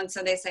connection with someone.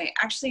 So they say,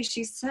 actually,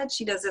 she said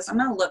she does this. I'm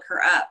going to look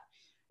her up.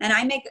 And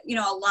I make,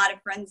 a lot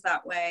of friends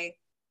that way.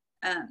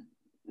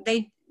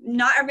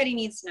 not everybody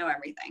needs to know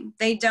everything.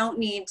 They don't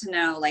need to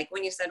know, like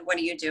when you said, what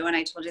do you do? And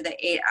I told you the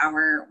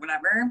 8-hour,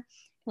 whatever.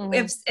 Mm-hmm.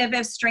 If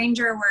a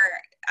stranger were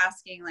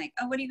asking like,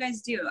 oh, what do you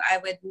guys do? I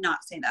would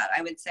not say that.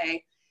 I would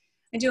say,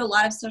 I do a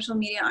lot of social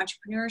media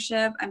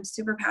entrepreneurship. I'm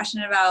super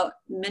passionate about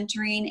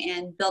mentoring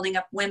and building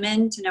up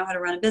women to know how to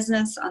run a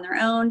business on their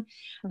own.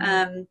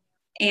 Mm-hmm.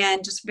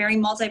 And just very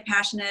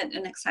multi-passionate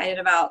and excited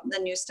about the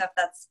new stuff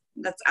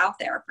that's out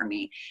there for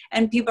me.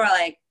 And people are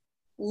like,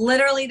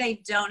 literally,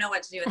 they don't know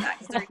what to do with that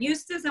because they're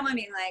used to someone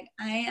being like,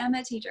 I am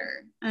a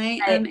teacher. I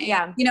am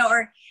a, you know,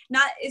 or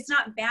not, it's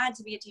not bad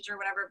to be a teacher or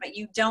whatever, but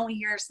you don't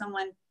hear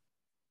someone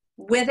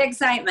with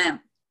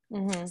excitement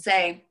mm-hmm.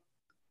 say,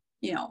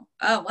 you know,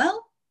 oh,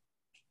 well,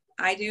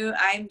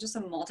 I'm just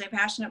a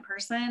multi-passionate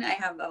person. I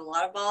have a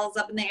lot of balls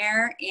up in the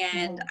air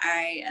and mm-hmm.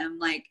 I am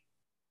like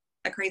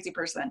a crazy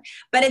person,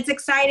 but it's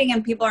exciting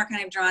and people are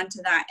kind of drawn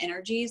to that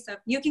energy. So if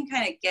you can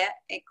kind of get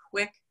a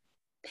quick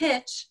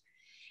pitch,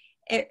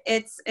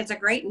 it's a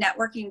great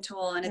networking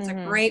tool and it's mm-hmm.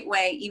 a great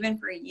way even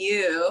for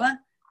you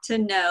to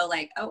know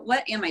like, oh,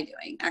 what am I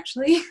doing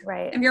actually?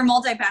 Right. If you're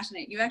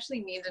multi-passionate, you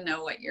actually need to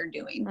know what you're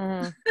doing.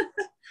 Mm-hmm.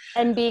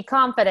 And be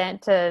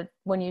confident to,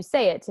 when you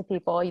say it to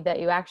people, that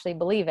you actually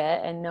believe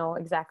it and know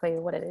exactly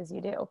what it is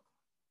you do.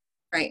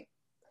 Right.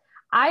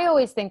 I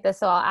always think this,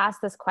 so I'll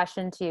ask this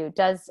question to you.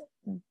 Does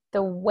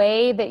the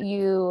way that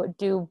you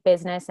do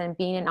business and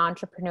being an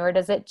entrepreneur,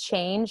 does it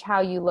change how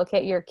you look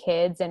at your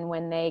kids and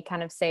when they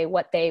kind of say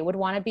what they would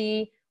want to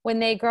be when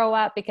they grow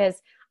up?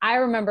 Because I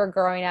remember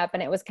growing up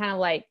and it was kind of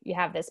like you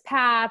have this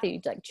path,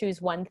 you like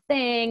choose one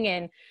thing,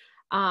 and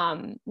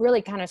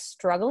really kind of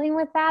struggling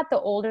with that the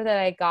older that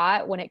I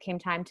got when it came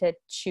time to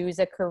choose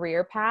a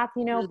career path,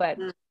 you know, but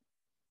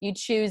you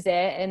choose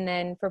it and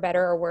then for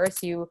better or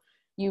worse, you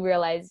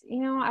realize, you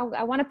know,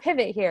 I want to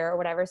pivot here or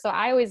whatever. So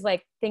I always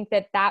like think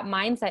that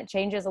mindset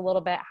changes a little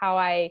bit how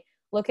I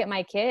look at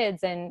my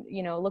kids and,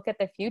 you know, look at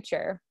the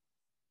future.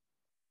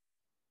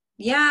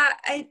 Yeah.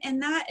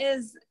 And that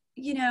is,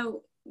 you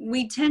know,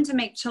 we tend to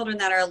make children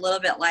that are a little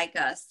bit like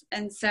us.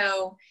 And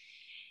so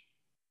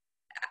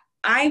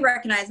I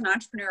recognize an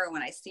entrepreneur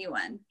when I see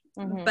one,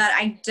 mm-hmm. but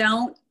I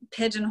don't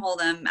pigeonhole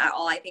them at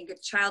all. I think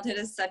childhood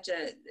is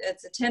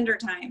it's a tender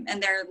time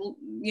and they're,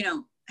 you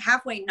know,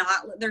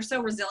 they're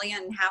so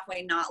resilient and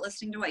halfway not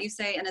listening to what you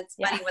say. And it's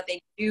funny what they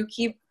do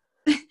keep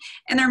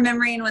in their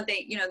memory and what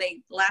they, you know,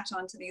 they latch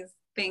onto these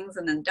things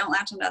and then don't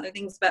latch onto other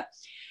things. But,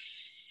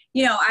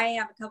 you know, I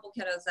have a couple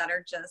kiddos that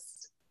are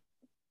just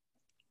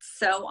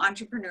so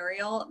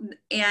entrepreneurial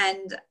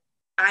and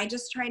I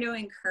just try to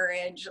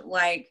encourage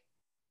like,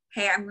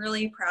 hey, I'm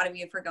really proud of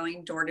you for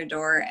going door to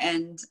door.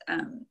 And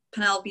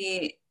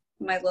Penelope,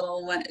 my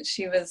little one,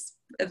 it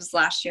was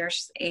last year,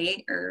 she's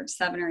 8 or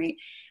 7 or 8.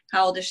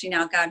 How old is she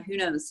now? God, who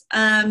knows?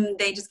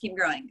 They just keep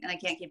growing and I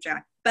can't keep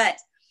track. But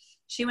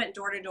she went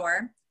door to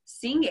door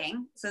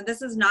singing. So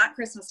this is not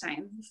Christmas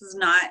time. This is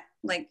not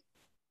like,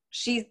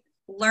 she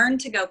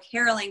learned to go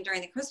caroling during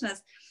the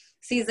Christmas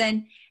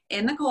season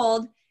in the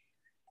cold.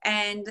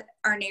 And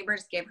our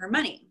neighbors gave her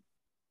money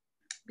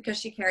because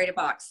she carried a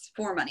box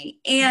for money.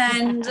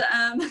 And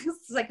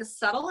it's like a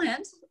subtle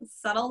hint,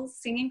 subtle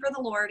singing for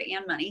the Lord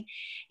and money,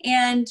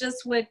 and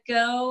just would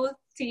go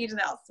to each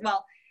house.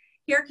 Well,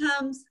 here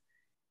comes,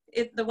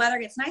 if the weather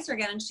gets nicer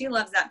again, and she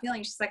loves that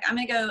feeling. She's like, I'm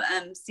going to go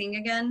sing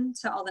again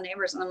to all the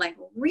neighbors. And I'm like,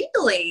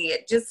 really?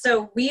 Just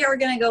so we are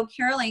going to go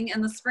caroling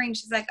in the spring.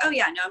 She's like, oh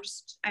yeah, no,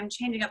 I'm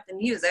changing up the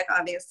music,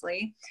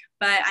 obviously,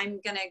 but I'm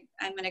going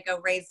to go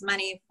raise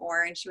money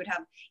for, and she would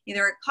have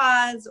either a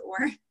cause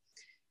or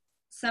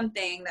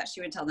something that she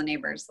would tell the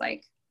neighbors,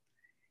 like,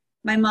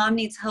 my mom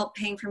needs help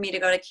paying for me to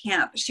go to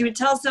camp. She would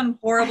tell some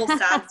horrible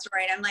sad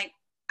story. And I'm like,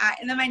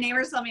 and then my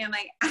neighbors tell me, I'm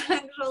like,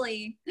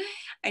 actually,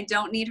 I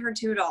don't need her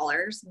 $2,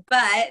 but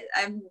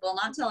I will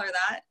not tell her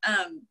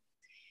that.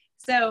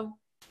 So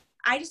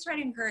I just try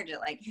to encourage it.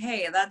 Like,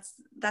 hey,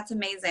 that's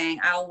amazing.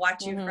 I'll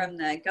watch you from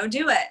go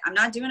do it. I'm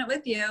not doing it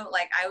with you.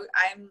 Like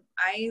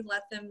I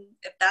let them,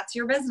 if that's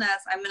your business,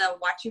 I'm going to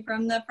watch you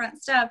from the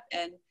front step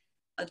and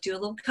I'll do a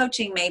little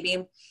coaching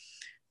maybe.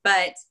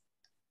 But,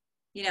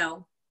 you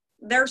know,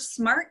 they're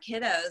smart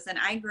kiddos. And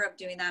I grew up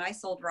doing that. I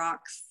sold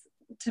rocks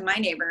to my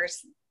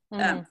neighbors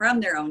from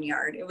their own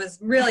yard. It was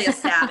really a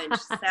savage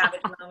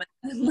moment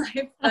in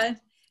life. But I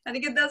had to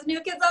get those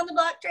new kids on the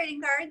block trading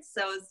cards.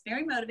 So I was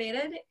very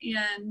motivated.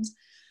 And,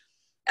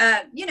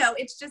 you know,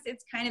 it's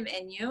kind of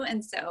in you.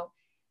 And so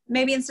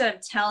maybe instead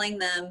of telling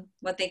them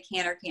what they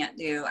can or can't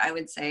do, I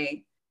would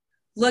say,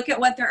 look at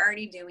what they're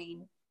already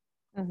doing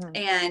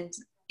and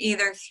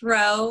either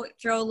throw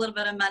a little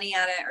bit of money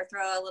at it or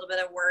throw a little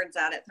bit of words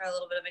at it, throw a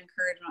little bit of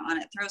encouragement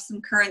on it, throw some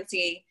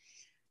currency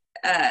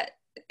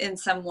in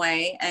some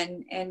way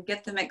and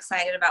get them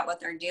excited about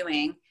what they're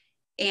doing.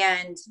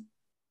 And,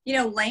 you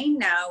know, Lane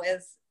now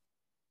is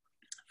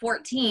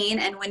 14.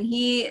 And when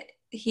he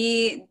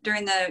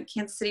during the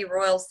Kansas City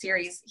Royals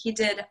series, he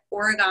did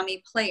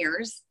origami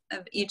players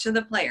of each of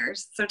the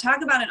players. So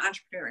talk about an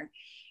entrepreneur.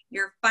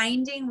 You're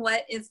finding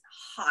what is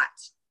hot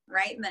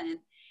right then.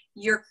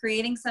 you're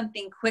creating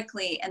something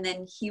quickly. And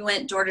then he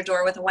went door to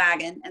door with a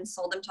wagon and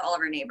sold them to all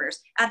of our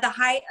neighbors at the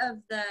height of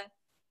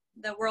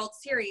the World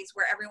Series,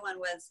 where everyone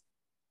was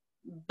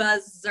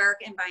berserk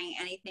and buying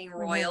anything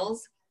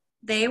Royals.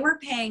 They were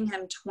paying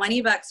him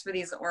 $20 for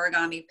these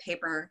origami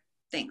paper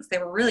things. They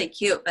were really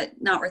cute, but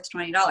not worth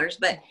 $20.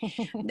 But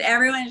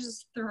everyone is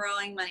just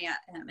throwing money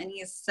at him, and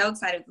he's so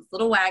excited with this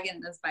little wagon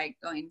and this bike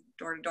going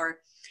door to door.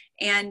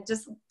 And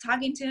just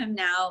talking to him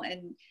now,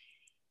 and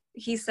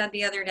he said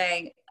the other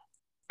day,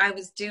 I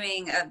was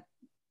doing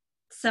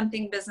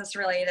something business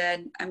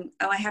related.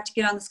 I have to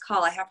get on this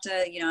call. I have to,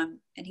 and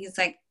he's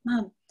like,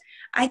 Mom,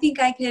 I think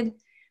I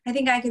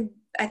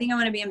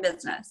want to be in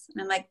business.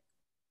 And I'm like,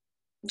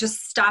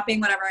 just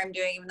stopping whatever I'm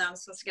doing, even though I'm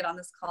supposed to get on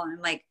this call. And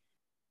I'm like,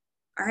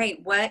 all right,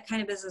 what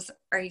kind of business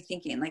are you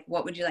thinking? Like,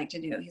 what would you like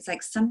to do? He's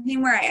like,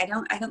 something where I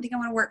don't think I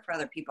want to work for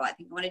other people. I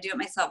think I want to do it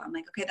myself. I'm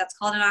like, okay, that's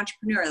called an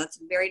entrepreneur. That's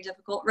a very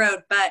difficult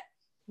road, but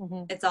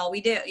it's all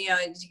we do. You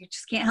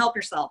just can't help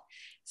yourself.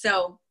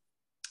 So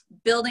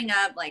building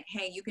up like,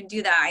 hey, you can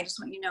do that. I just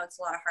want you to know it's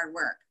a lot of hard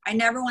work. I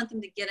never want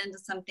them to get into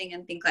something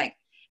and think like,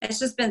 it's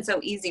just been so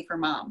easy for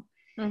mom.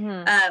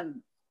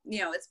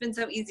 It's been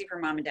so easy for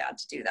mom and dad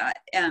to do that.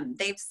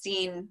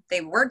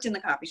 They've worked in the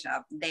coffee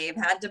shop. They've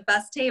had to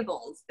bust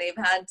tables. They've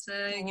had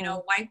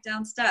to, wipe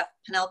down stuff.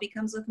 Penelope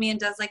comes with me and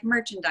does like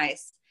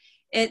merchandise.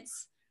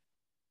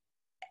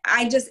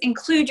 I just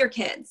include your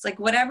kids, like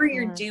whatever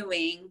you're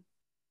doing,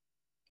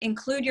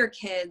 include your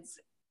kids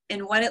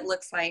in what it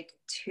looks like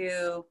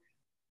to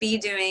be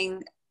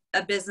doing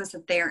a business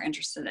that they are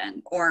interested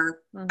in, or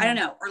I don't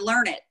know, or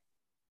learn it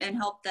and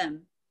help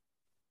them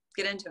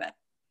get into it.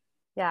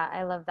 Yeah,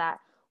 I love that.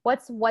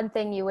 What's one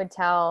thing you would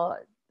tell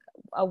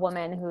a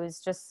woman who's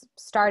just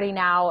starting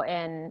out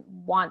and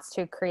wants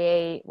to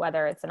create,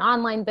 whether it's an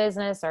online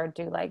business or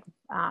do like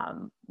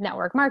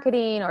network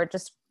marketing or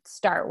just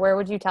start? Where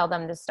would you tell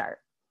them to start?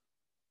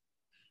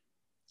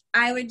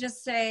 I would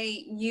just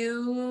say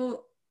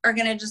you are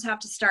going to just have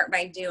to start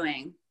by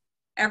doing.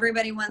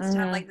 Everybody wants to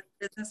have like the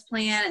business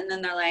plan, and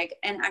then they're like,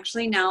 and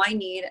actually now I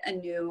need a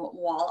new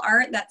wall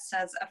art that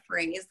says a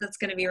phrase that's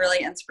going to be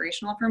really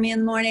inspirational for me in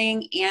the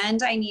morning,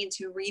 and I need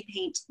to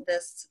repaint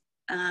this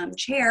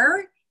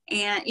chair,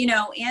 and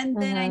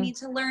then I need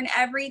to learn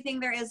everything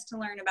there is to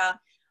learn about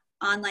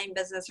online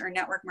business or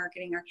network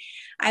marketing. Or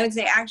I would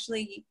say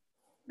actually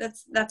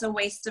that's a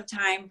waste of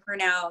time for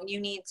now. You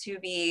need to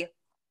be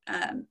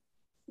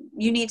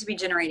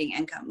generating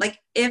income. Like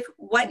if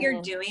what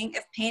you're doing,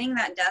 if painting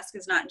that desk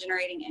is not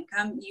generating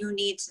income,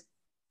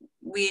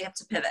 we have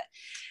to pivot.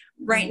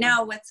 Right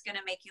now, what's going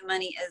to make you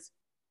money is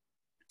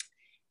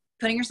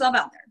putting yourself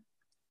out there,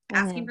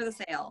 asking for the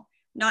sale,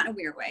 not in a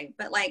weird way,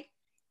 but like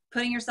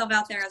putting yourself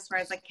out there as far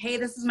as like, hey,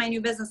 this is my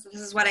new business.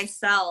 This is what I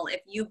sell.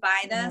 If you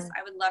buy this,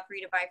 I would love for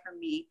you to buy from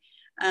me.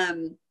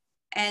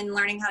 And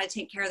learning how to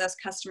take care of those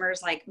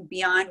customers, like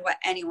beyond what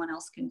anyone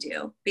else can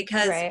do,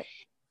 because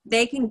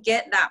they can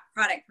get that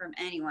product from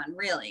anyone,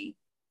 really,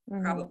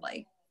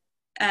 probably.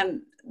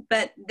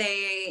 But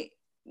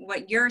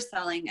what you're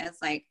selling is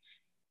like,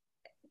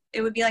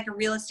 it would be like a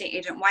real estate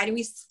agent. Why do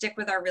we stick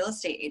with our real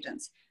estate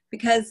agents?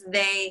 Because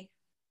they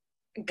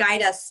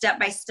guide us step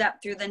by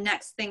step through the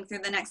next thing.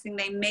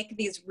 They make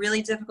these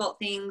really difficult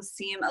things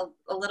seem a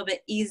little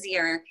bit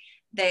easier.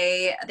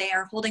 They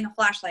are holding a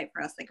flashlight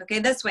for us. Like, okay,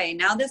 this way,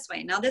 now this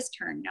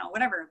turn, now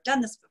whatever, I've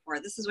done this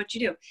before. This is what you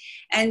do.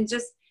 And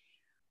just,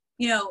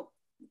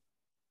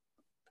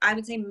 I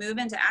would say move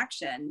into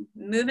action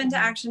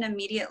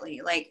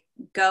immediately. Like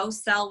go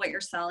sell what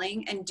you're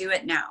selling and do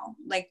it now.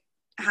 Like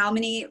how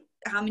many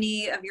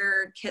of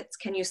your kits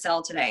can you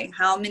sell today?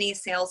 How many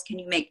sales can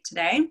you make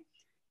today?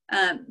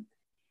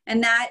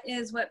 And that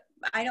is what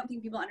I don't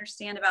think people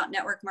understand about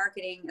network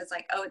marketing is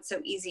like, oh, it's so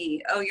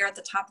easy. Oh, you're at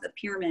the top of the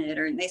pyramid,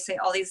 or they say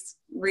all these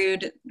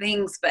rude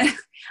things, but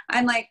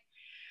I'm like,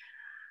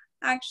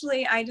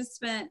 actually, I just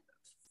spent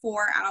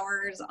 4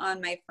 hours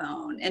on my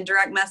phone in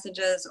direct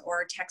messages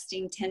or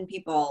texting 10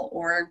 people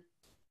or,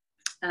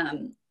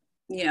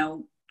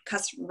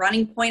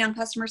 running point on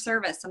customer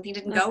service. Something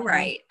didn't go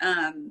right.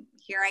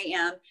 Here I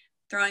am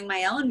throwing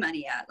my own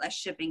money at a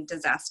shipping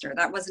disaster.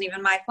 That wasn't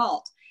even my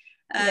fault.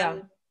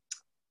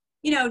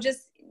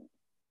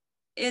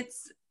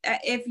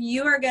 If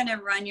you are going to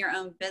run your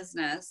own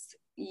business,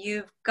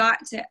 you've got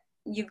to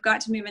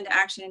move into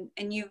action.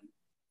 And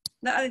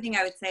the other thing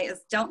I would say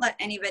is don't let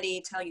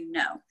anybody tell you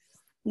no.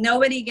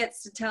 Nobody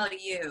gets to tell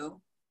you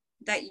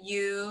that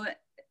you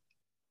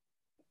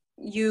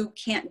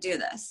can't do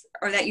this,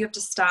 or that you have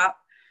to stop,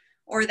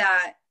 or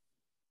that,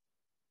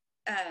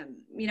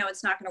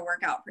 it's not going to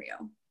work out for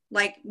you.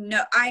 Like,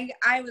 no,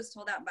 I was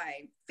told that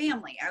by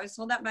family. I was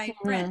told that by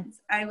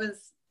friends.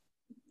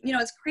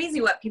 It's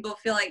crazy what people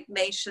feel like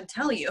they should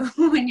tell you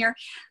when you're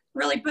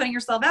really putting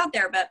yourself out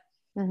there, but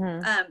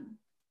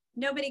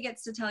nobody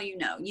gets to tell you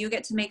no. You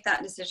get to make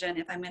that decision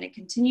if I'm going to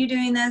continue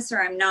doing this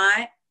or I'm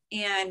not.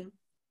 And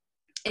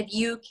if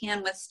you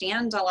can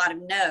withstand a lot of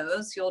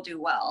no's, you'll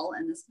do well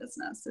in this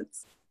business.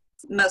 It's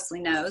mostly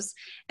no's.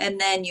 And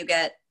then you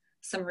get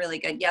some really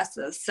good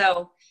yeses.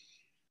 So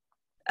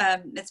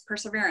it's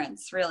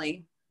perseverance,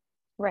 really.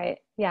 Right.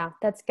 Yeah,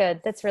 that's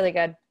good. That's really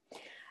good.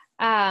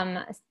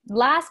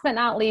 Last but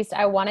not least,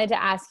 I wanted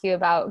to ask you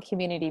about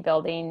community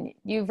building.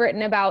 You've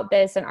written about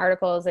this in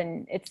articles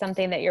and it's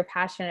something that you're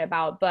passionate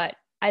about, but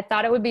I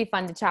thought it would be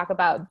fun to talk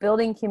about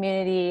building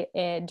community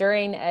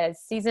during a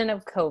season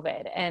of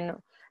COVID and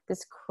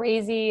this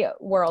crazy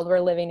world we're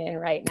living in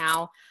right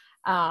now.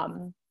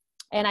 And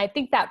I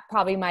think that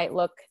probably might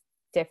look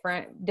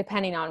different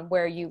depending on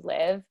where you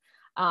live.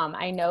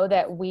 I know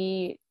that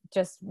we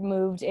just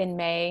moved in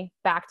May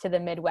back to the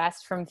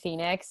Midwest from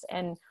Phoenix,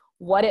 and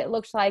what it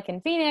looked like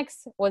in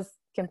Phoenix was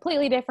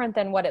completely different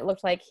than what it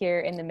looked like here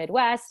in the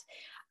Midwest.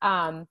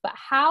 But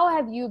how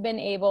have you been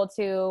able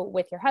to,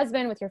 with your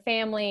husband, with your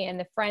family, and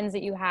the friends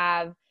that you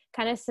have,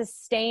 kind of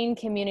sustain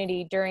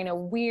community during a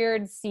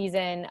weird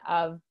season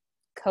of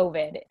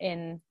COVID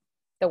in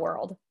the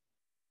world?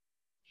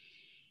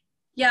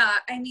 Yeah,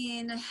 I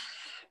mean,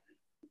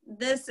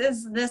 this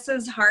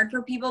is hard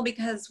for people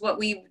because what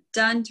we've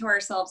done to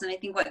ourselves, and I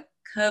think what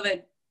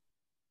COVID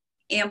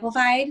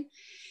amplified,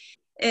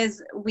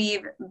 is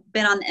we've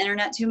been on the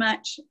internet too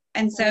much.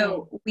 And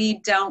so we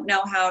don't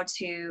know how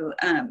to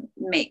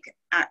make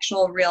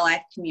actual real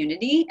life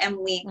community. And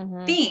we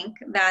think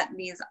that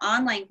these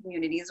online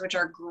communities, which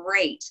are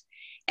great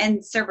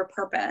and serve a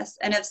purpose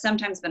and have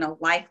sometimes been a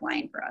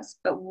lifeline for us,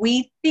 but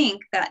we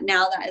think that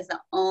now that is the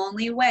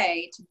only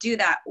way to do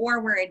that,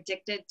 or we're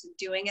addicted to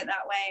doing it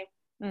that way.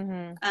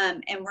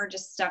 And we're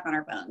just stuck on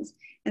our phones.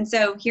 And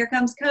so here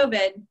comes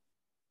COVID,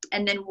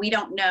 and then we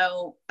don't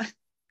know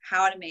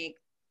how to make,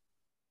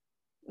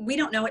 we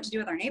don't know what to do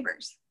with our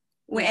neighbors.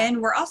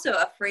 And we're also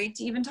afraid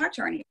to even talk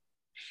to our neighbors.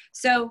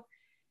 So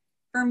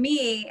for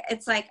me,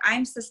 it's like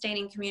I'm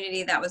sustaining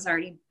community that was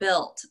already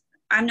built.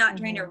 I'm not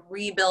trying to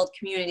rebuild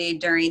community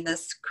during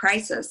this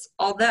crisis,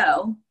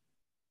 although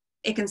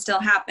it can still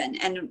happen.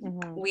 And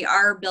we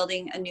are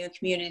building a new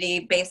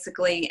community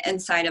basically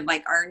inside of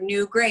like our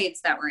new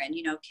grades that we're in.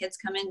 You know, kids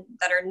come in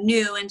that are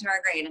new into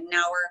our grade, and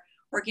now we're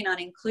working on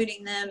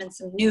including them in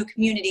some new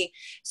community.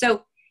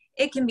 So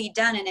it can be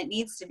done, and it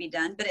needs to be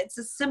done, but it's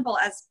as simple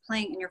as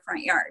playing in your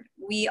front yard.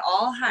 We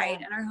all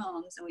hide in our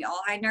homes, and we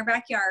all hide in our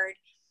backyard,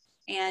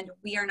 and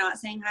we are not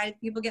saying hi to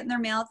people getting their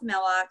mail at the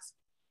mailbox.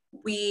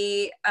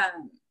 We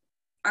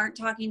aren't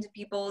talking to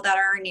people that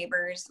are our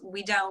neighbors.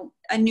 We don't,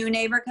 a new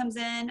neighbor comes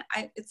in,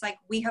 it's like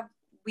we've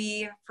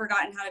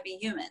forgotten how to be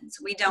humans.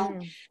 We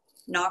don't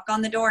knock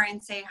on the door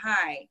and say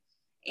hi.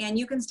 And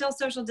you can still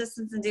social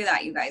distance and do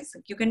that, you guys.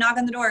 Like, you can knock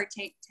on the door,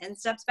 take 10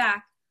 steps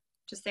back,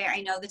 just say,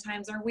 I know the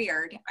times are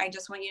weird. I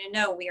just want you to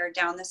know we are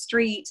down the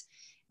street.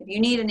 If you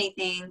need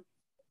anything,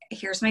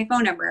 here's my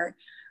phone number.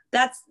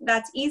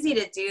 That's easy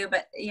to do,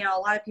 but you know,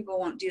 a lot of people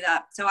won't do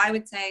that. So I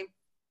would say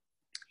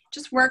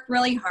just work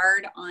really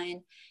hard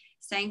on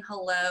saying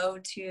hello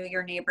to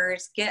your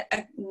neighbors. Get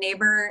a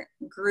neighbor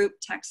group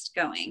text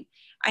going.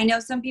 I know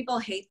some people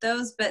hate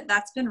those, but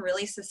that's been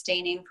really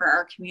sustaining for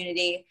our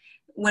community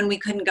when we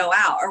couldn't go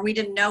out, or we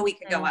didn't know we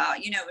could go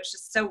out. You know, it was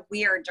just so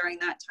weird during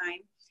that time.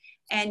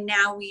 And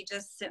now we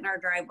just sit in our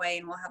driveway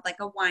and we'll have like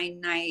a wine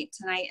night.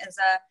 Tonight is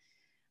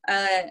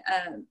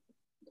a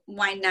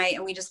wine night,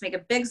 and we just make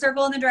a big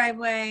circle in the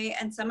driveway.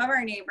 And some of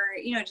our neighbor,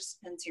 you know, it just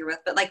depends who you're with,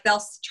 but like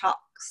they'll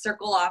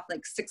circle off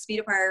like 6 feet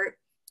apart,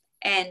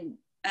 and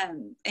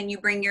you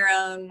bring your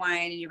own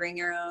wine and you bring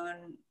your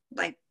own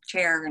like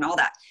chair and all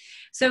that.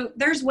 So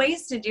there's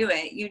ways to do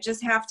it. You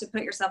just have to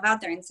put yourself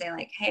out there and say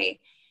like, hey,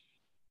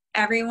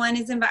 everyone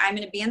is invited. I'm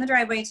going to be in the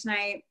driveway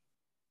tonight.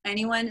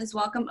 Anyone is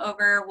welcome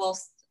over. We'll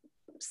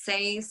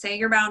say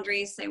your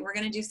boundaries, say we're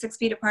going to do 6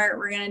 feet apart.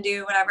 We're going to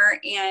do whatever.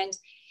 And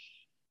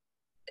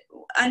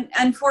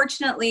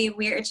unfortunately,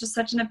 it's just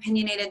such an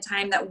opinionated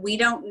time that we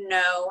don't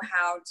know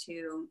how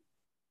to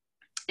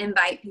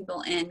invite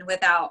people in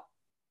without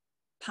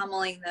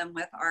pummeling them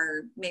with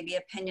our maybe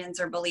opinions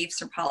or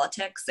beliefs or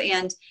politics.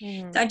 And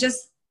I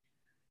just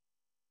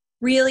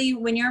really,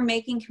 when you're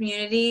making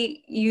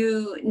community,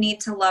 you need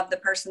to love the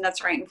person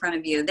that's right in front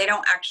of you. They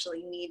don't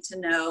actually need to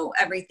know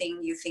everything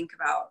you think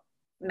about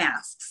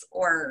masks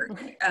or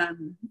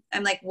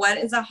I'm like, what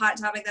is a hot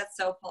topic that's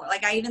so polar?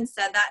 Like I even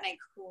said that and I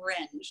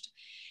cringed.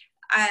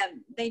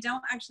 They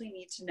don't actually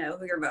need to know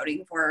who you're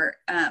voting for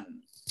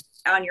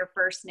on your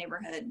first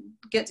neighborhood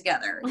get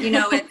together. You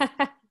know,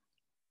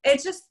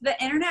 it's just,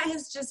 the internet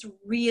has just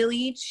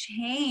really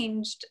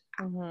changed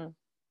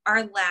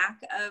our lack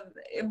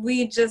of,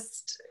 we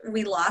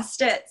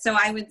lost it. So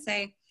I would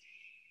say,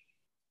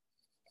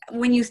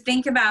 when you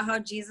think about how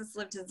Jesus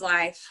lived his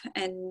life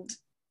and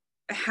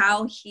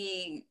how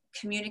he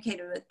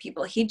communicated with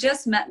people, he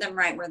just met them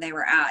right where they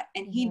were at.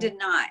 And he did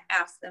not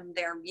ask them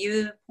their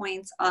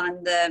viewpoints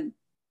on the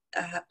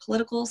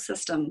political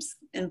systems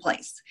in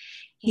place.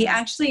 He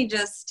actually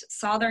just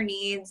saw their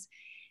needs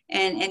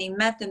and he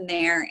met them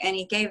there, and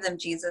he gave them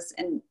Jesus,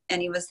 and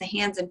he was the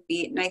hands and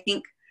feet. And I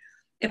think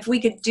if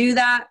we could do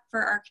that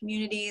for our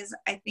communities,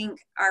 I think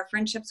our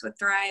friendships would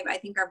thrive. I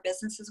think our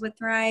businesses would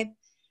thrive.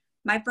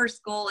 My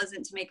first goal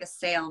isn't to make a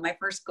sale. My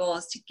first goal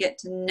is to get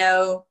to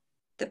know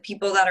the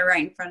people that are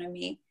right in front of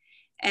me.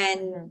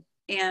 And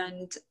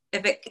And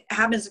if it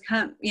happens to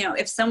come, you know,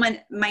 if someone,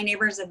 my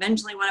neighbors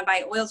eventually want to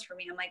buy oils from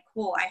me, I'm like,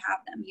 cool, I have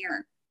them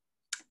here.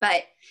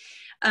 But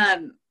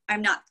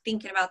I'm not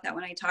thinking about that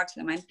when I talk to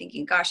them. I'm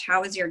thinking, gosh,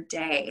 how was your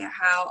day?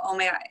 How, oh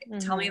my God,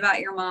 tell me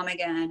about your mom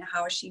again.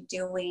 How is she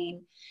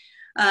doing?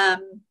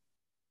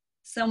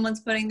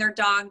 Someone's putting their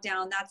dog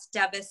down. That's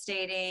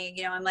devastating.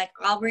 You know, I'm like,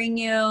 I'm bringing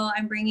you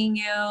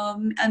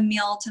a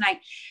meal tonight.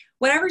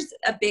 Whatever's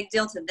a big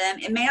deal to them,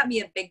 it may not be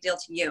a big deal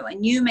to you.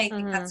 And you may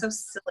think that's so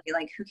silly.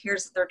 Like, who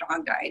cares if their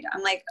dog died?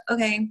 I'm like,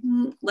 okay,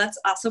 let's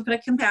also put a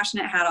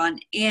compassionate hat on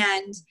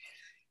and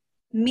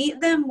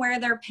meet them where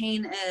their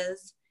pain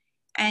is,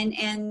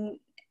 and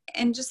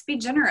just be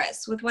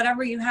generous with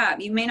whatever you have.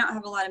 You may not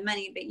have a lot of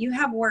money, but you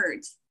have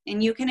words,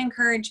 and you can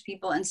encourage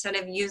people instead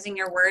of using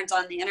your words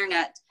on the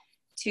internet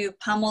to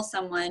pummel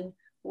someone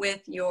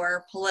with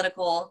your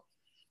political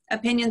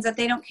opinions that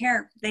they don't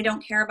care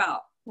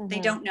about.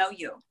 They don't know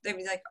you. They'd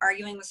be like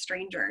arguing with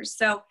strangers.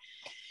 So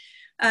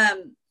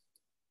I'm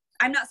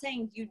not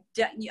saying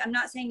I'm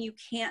not saying you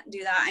can't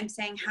do that. I'm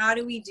saying, how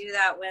do we do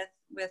that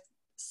with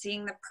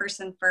seeing the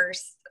person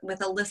first,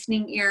 with a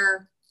listening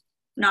ear,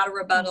 not a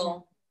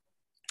rebuttal,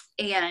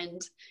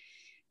 and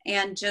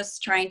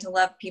just trying to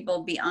love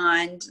people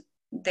beyond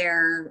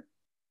their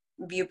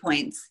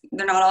viewpoints.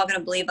 They're not all going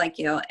to believe like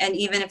you. And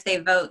even if they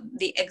vote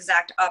the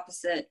exact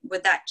opposite,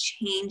 would that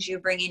change you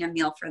bringing a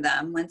meal for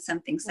them when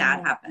something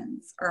sad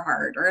happens, or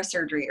hard, or a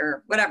surgery,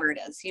 or whatever it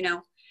is, you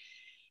know?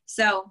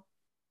 So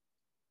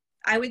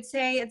I would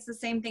say it's the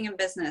same thing in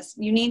business.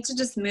 You need to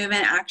just move in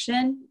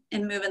action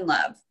and move in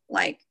love.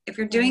 Like, if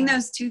you're doing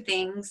those two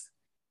things,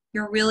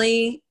 you'll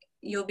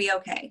be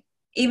okay.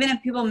 Even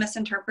if people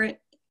misinterpret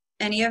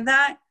any of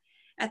that,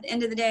 at the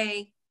end of the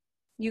day,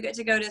 you get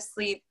to go to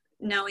sleep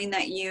knowing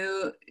that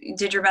you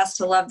did your best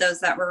to love those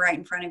that were right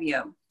in front of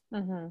you.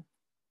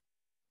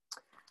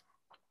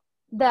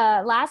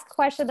 The last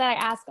question that I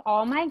ask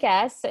all my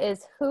guests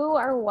is, who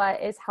or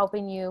what is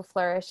helping you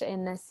flourish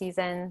in this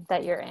season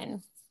that you're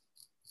in?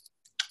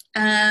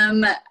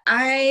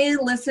 I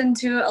listen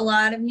to a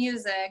lot of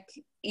music,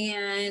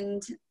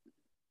 and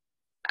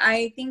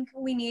I think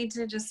we need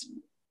to just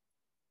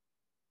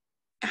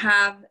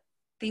have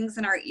things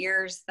in our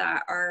ears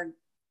that are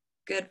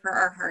good for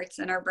our hearts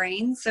and our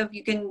brains. So if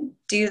you can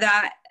do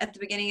that at the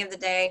beginning of the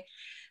day,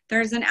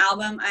 there's an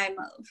album I'm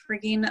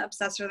freaking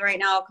obsessed with right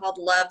now called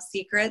Love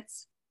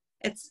Secrets.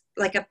 It's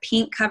like a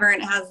pink cover,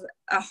 and it has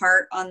a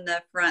heart on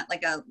the front,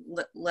 like a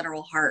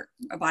literal heart,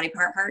 a body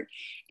part heart.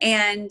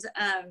 And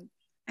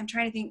I'm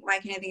trying to think, why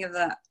can't I think of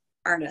the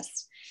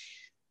artist?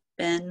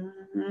 I don't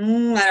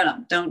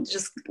know. Don't,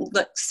 just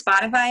look,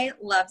 Spotify,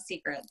 Love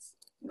Secrets,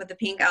 with the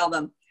pink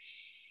album.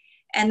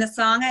 And the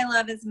song I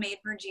love is Made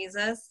for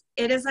Jesus.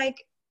 It is like,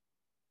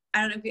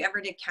 I don't know if you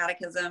ever did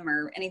catechism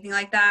or anything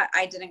like that.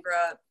 I didn't grow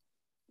up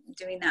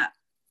doing that.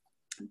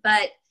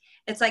 But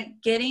it's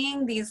like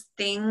getting these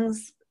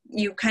things,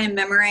 you kind of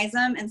memorize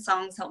them, and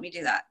songs help me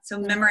do that. So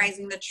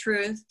memorizing the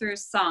truth through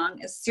song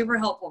is super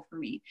helpful for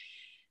me.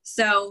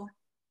 So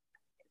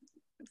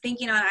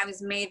thinking on I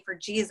was made for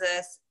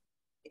Jesus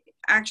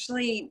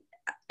actually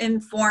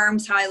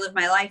informs how I live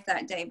my life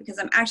that day, because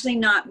I'm actually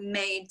not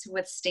made to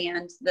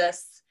withstand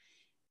this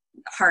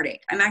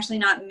heartache. I'm actually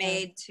not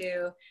made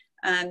to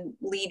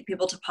lead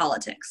people to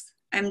politics.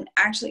 I'm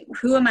actually,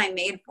 who am I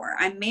made for?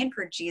 I'm made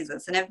for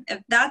Jesus. And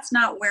if that's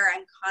not where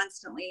I'm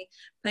constantly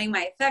putting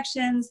my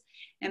affections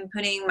and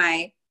putting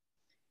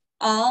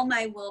all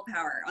my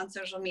willpower on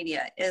social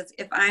media, is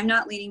if I'm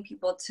not leading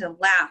people to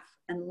laugh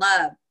and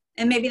love,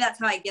 and maybe that's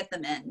how I get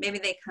them in. Maybe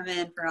they come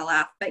in for a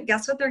laugh, but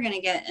guess what they're going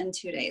to get in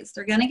 2 days?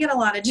 They're going to get a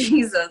lot of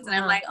Jesus. And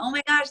I'm like, oh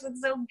my gosh,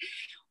 that's so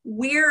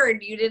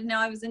weird. You didn't know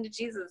I was into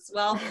Jesus.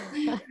 Well,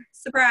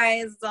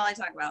 surprise, that's all I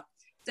talk about.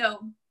 So,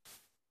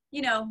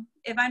 you know,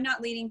 if I'm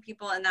not leading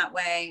people in that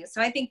way,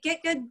 so I think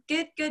get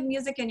good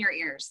music in your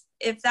ears.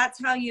 If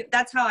that's how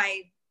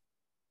I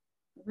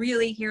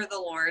really hear the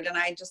Lord, and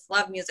I just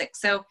love music.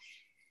 So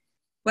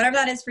whatever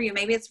that is for you,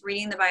 maybe it's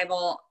reading the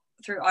Bible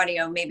through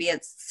audio, maybe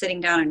it's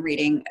sitting down and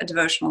reading a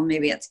devotional,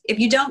 maybe it's, if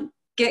you don't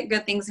get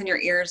good things in your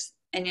ears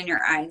and in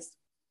your eyes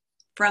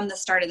from the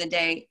start of the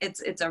day,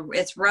 it's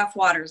rough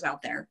waters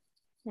out there.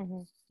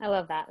 I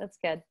love that. That's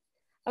good.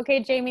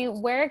 Okay, Jamie,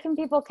 where can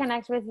people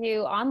connect with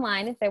you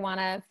online if they want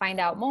to find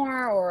out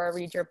more, or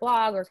read your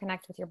blog, or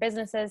connect with your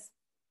businesses?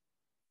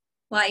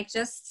 Well, I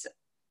just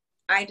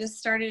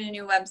started a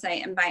new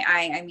website, and by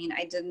I mean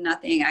I did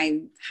nothing.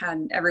 I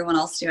had everyone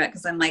else do it,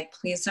 because I'm like,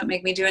 please don't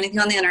make me do anything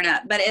on the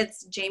internet. But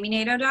it's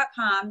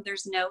jamienado.com.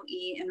 There's no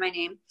E in my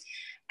name.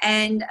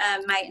 And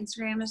my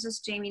Instagram is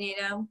just Jamie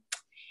Nato.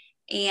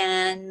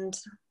 And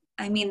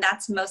I mean,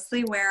 that's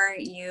mostly where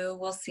you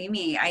will see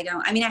me. I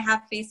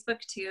have Facebook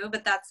too,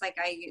 but that's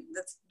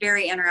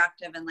very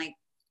interactive and like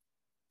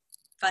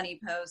funny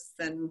posts,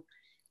 and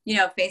you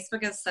know,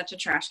 Facebook is such a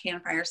trash can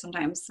fire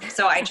sometimes.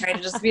 So I try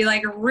to just be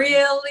like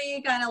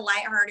really kind of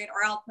lighthearted,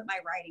 or I'll put my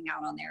writing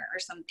out on there or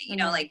something, you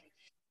know, like,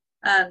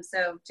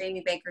 so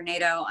Jamie Baker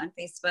Nato on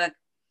Facebook.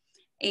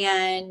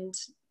 And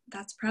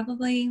that's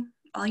probably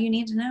all you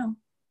need to know.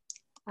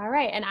 All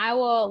right. And I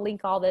will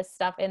link all this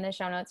stuff in the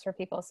show notes for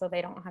people so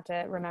they don't have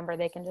to remember.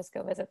 They can just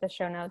go visit the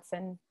show notes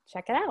and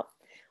check it out.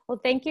 Well,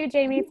 thank you,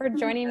 Jamie, for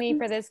joining me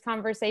for this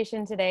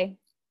conversation today.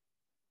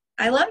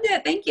 I loved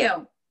it. Thank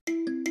you.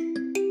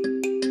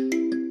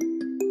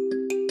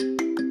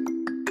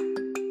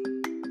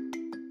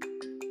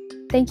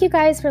 Thank you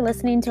guys for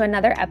listening to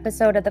another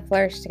episode of the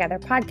Flourish Together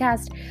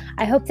podcast.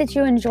 I hope that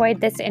you enjoyed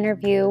this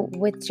interview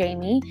with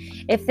Jamie.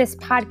 If this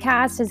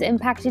podcast has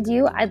impacted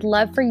you, I'd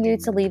love for you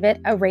to leave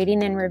it a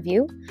rating and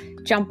review.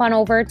 Jump on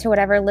over to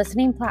whatever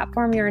listening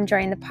platform you're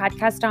enjoying the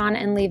podcast on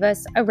and leave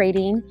us a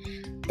rating.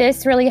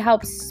 This really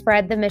helps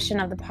spread the mission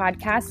of the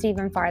podcast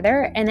even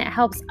farther, and it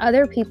helps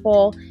other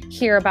people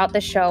hear about the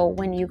show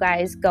when you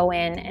guys go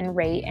in and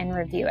rate and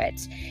review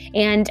it.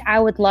 And I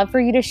would love for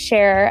you to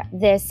share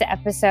this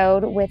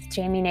episode with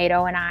Jamie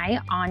Nato and I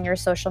on your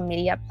social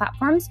media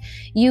platforms.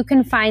 You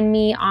can find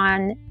me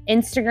on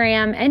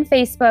Instagram and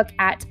Facebook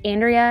at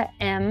Andrea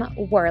M.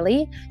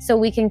 Worley, so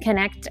we can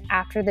connect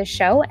after the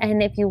show.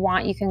 And if you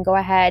want, you can go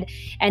ahead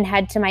and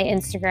head to my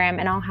Instagram,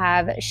 and I'll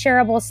have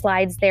shareable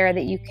slides there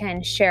that you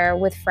can share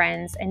with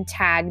friends and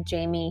tag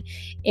Jamie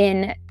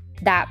in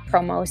that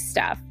promo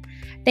stuff.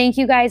 Thank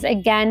you guys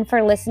again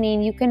for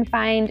listening. You can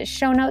find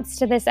show notes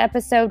to this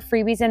episode,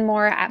 freebies, and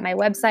more at my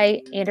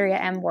website,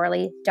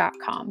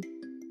 AndreaMWorley.com.